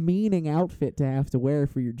know. a demeaning outfit to have to wear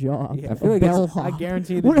for your job. Yeah. I feel like a it's- bellhop. I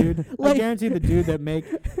guarantee the What a- dude. I like- guarantee the dude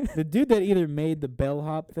that either made the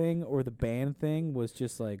bellhop thing or the band thing was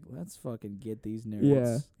just like, let's fucking get these nerds.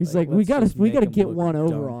 Yeah, he's like, we let's gotta just make 'em get look one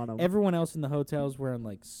over dumb." on him. Everyone else in the hotel's wearing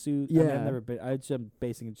like suits. I mean, Yeah. I've never been. I'm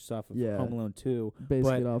basing it just off of Yeah. Home Alone 2. Based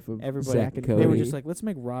but it off of Everybody, Zack and Cody. they were Cody. just like, let's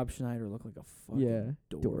make Rob Schneider look like a fucking yeah,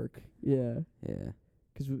 dork. Yeah, Yeah.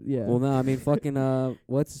 yeah, Well, no, I mean, fucking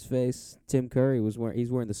what's his face? Tim Curry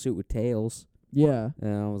he's wearing the suit with tails, yeah,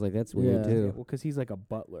 and I was like, that's weird Yeah. Yeah, too. well, 'cause he's like a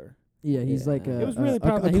butler. yeah. He's Yeah. like a. It It was really a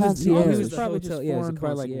probably he was- concierge. He was the probably hotel- just yeah, he was a formed by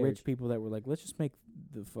like concierge. rich people that were like, let's just make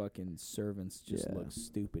the fucking servants just Yeah. look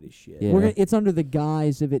stupid as shit. Yeah. It's under the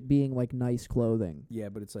guise of it being like nice clothing. Yeah,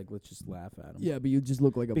 but it's like, let's just laugh at them. Yeah, but you just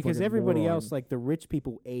look like a Because fucking everybody moron. else, like the rich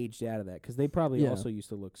people, aged out of that because they probably Yeah. also used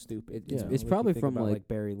to look stupid. It- you it's- know? it's Like, you probably think from, about, like-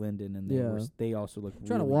 Barry Lyndon, and they Yeah. they also look. I'm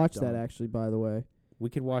trying to really watch dumb. that actually. By the way, We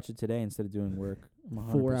could watch it today instead of doing work. I'm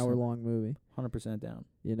 4-hour long movie. 100% down.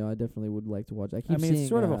 You know, I definitely would like to watch. I keep I mean, seeing, it's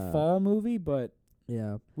sort of a fall movie, but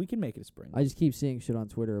Yeah, we can make it a spring. I just keep seeing shit on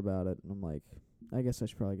Twitter about it, and I'm like, I guess I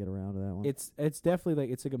should probably get around to that one. It's definitely like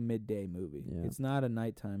it's like a midday movie. Yeah. It's not a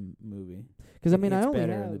nighttime movie. Because I mean, it's I only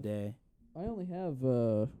better have. in the day. I only have.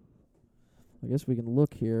 I guess we can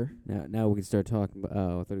look here. Now we can start talking about.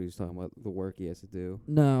 Oh, I thought he was talking about the work he has to do.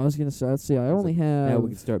 No, I was gonna say. Let's see. I Is only it- Now have. we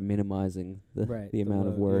can start minimizing the Right. the amount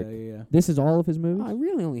of load. work. Yeah, yeah. This is all of his movies. I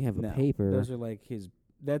really only have a No, paper. Those are like his.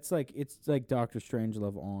 That's like it's like Doctor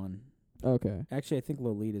Strangelove on. Okay. Actually, I think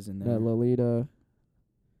Lolita's in there. Lolita.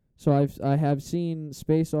 So I have seen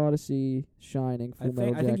Space Odyssey, Shining, I Full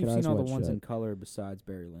Metal think Jacket, you've Eyes seen all the Wide ones Shut. in color besides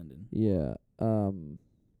Barry Lyndon. Yeah. And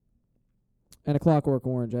A Clockwork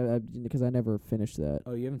Orange. Because I never finished that.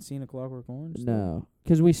 Oh, you haven't seen A Clockwork Orange? No,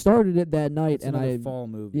 because we started it that night, It's and another I fall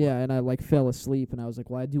movie. yeah, and I like fell asleep, and I was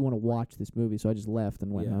like, well, I do want to watch this movie, so I just left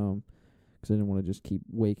and went Yeah. home because I didn't want to just keep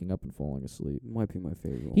waking up and falling asleep. Might be my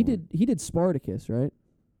favorite. He one. did Spartacus, right?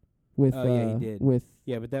 With Oh, yeah, he did. with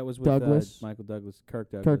Yeah, but that was with Douglas. Michael Douglas, Kirk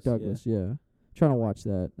Douglas. Kirk Douglas. Yeah. Trying to watch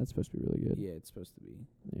that. That's supposed to be really good. Yeah, it's supposed to be.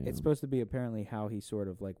 Yeah. It's supposed to be apparently how he sort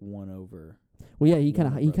of like won over. Well, yeah, he kind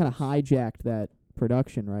of Warner hijacked that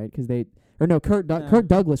production, right? Because Kirk Nah. Kirk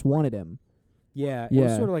Douglas wanted him. Yeah, it was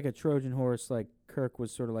Yeah. sort of like a Trojan horse. Like Kirk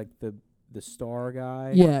was sort of like the star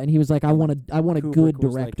guy. Yeah, and he was like, I want a Kubrick good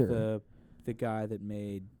was like director. the guy that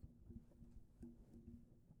made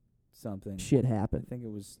something. Shit I happened. think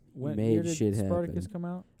it was when made year did shit Spartacus happen. come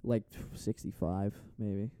out? Like 65,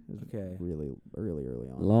 maybe. It was Okay. really early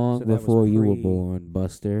on. Long So that was before you were pre- born,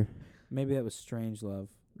 Buster. Maybe that was Strangelove.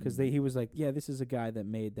 Because he was like, yeah, this is a guy that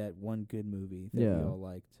made that one good movie that Yeah. we all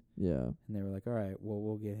liked. Yeah. And they were like, all right, well,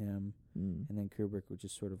 we'll get him. Mm. And then Kubrick was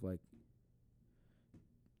just sort of like,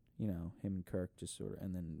 you know, him and Kirk just sort of,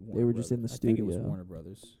 and then Warner were just in the Brothers. I think it was studio. Warner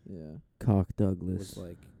Brothers. Yeah. Cock Was Douglas.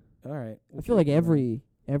 like, all right. I feel like every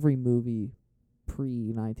movie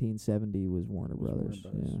pre 1970 was Warner Brothers.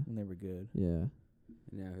 And they were good. Yeah.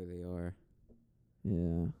 Now here they are.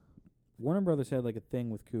 Yeah. Warner Brothers had like a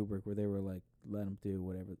thing with Kubrick where they were like, let him do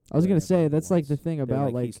whatever. I was gonna whatever say he that's like the wants. thing They're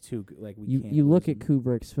about like he's too good. Like we you can't you look lose at him.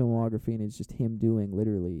 Kubrick's filmography and it's just him doing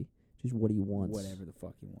literally just what he wants whatever the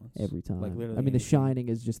fuck he wants every time. literally I mean, The anything. Shining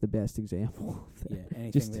is just the best example. of that. Yeah,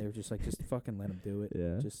 anything Just- they were just like, just fucking let him do it.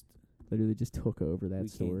 Yeah. Just Literally just took over that we can't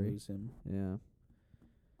story. lose him. Yeah.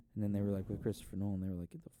 And then they were like, with Christopher Nolan, they were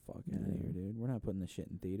like, get the fuck out of Yeah. here, dude. We're not putting this shit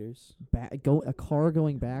in theaters. A car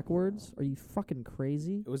going backwards? Are you fucking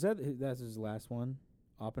crazy? Was that's his last one?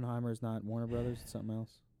 Oppenheimer's not Warner Brothers, it's something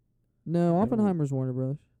else. No, Oppenheimer's Warner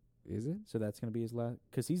Brothers. Is it? So that's gonna be his last,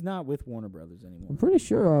 because he's not with Warner Brothers anymore. I'm pretty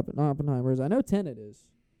sure Oppenheimer's. I know Tenet is.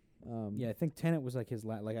 Yeah, I think Tenet was like his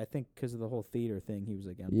last. Like I think because of the whole theater thing, he was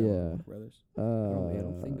like, I'm done Yeah. with Warner Brothers. I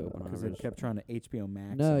don't think Because Oppenheimer's. they kept trying to HBO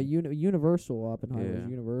Max. No, him. Universal Oppenheimer's Yeah.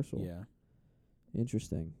 Universal. Yeah.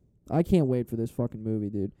 Interesting. I can't wait for this fucking movie,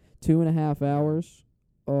 dude. 2.5 hours.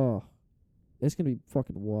 Oh, it's gonna be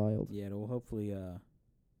fucking wild. Yeah, it'll hopefully,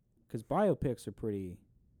 because biopics are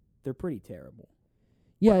they're pretty terrible.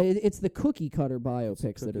 Yeah, it's the cookie cutter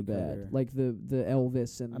biopics that are cookie cutter. bad, like the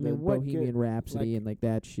Elvis and I the mean, what Bohemian good- Rhapsody like- and like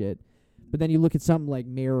that shit. But then you look at something like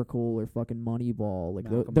Miracle or fucking Moneyball, like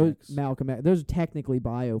Malcolm those X. Malcolm X. Those are technically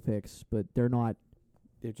biopics, but they're not.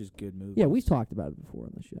 They're just good movies. Yeah, we've talked about it before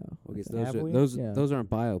on the show. Okay, so Have we? Yeah. those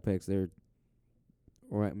aren't biopics. They're,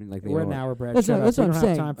 or I mean, like they We're are. an hour, Brad. That's Shut what- up. that's We what I'm don't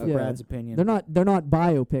saying. have time for Yeah. Brad's opinion. They're not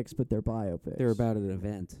biopics, but they're biopics. They're about an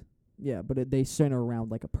event. Yeah, but they center around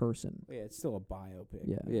like a person. Yeah, it's still a biopic.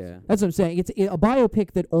 Yeah. Yeah. That's what I'm saying. It's a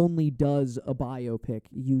biopic that only does a biopic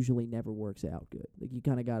usually never works out good. Like you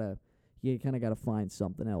kind of gotta find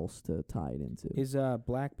something else to tie it into. Is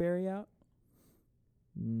Blackberry out?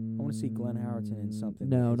 I wanna see Glenn Howerton in something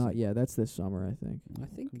No, that not isn't- yet. That's this summer, I think. I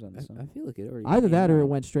think Comes on this I summer. feel like it already. Either came that or it out.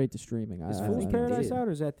 went straight to streaming. Is I Fool's think it Paradise did. out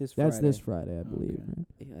or is that this That's Friday? this Friday, I Okay. believe. Right?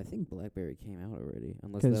 Yeah, I think Blackberry came out already.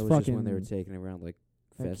 Unless 'Cause that was just when they were fucking- taking it around like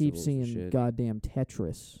I festivals keep and seeing shit. goddamn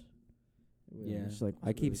Tetris. Yeah. It's like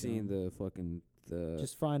I keep really seeing dumb. the fucking the.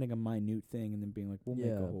 Just finding a minute thing and then being like, we'll make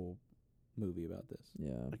Yeah. a whole movie about this.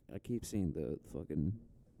 yeah. I keep seeing the fucking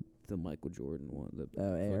the Michael Jordan one. The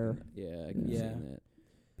Air. fucking- Yeah, I keep Yeah. seeing that.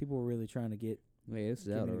 People were really trying to get Wait, this is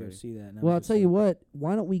me out to go already. see that. And I Well, I'll was just tell you like, what.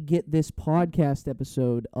 Why don't we get this podcast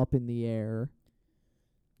episode up in the air?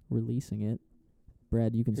 Releasing it.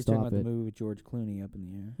 Brad, you can You're talking stop about it. the movie with George Clooney up in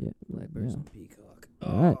the air. Yeah. Blackberry's yeah. on Peacock.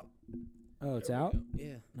 All right. Oh, it's There we out? go.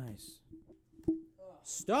 Yeah. Nice.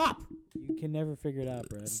 Stop! You can never figure it out,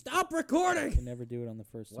 Brad. Stop You recording! can never do it on the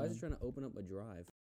first Why is time. it trying to open up a drive?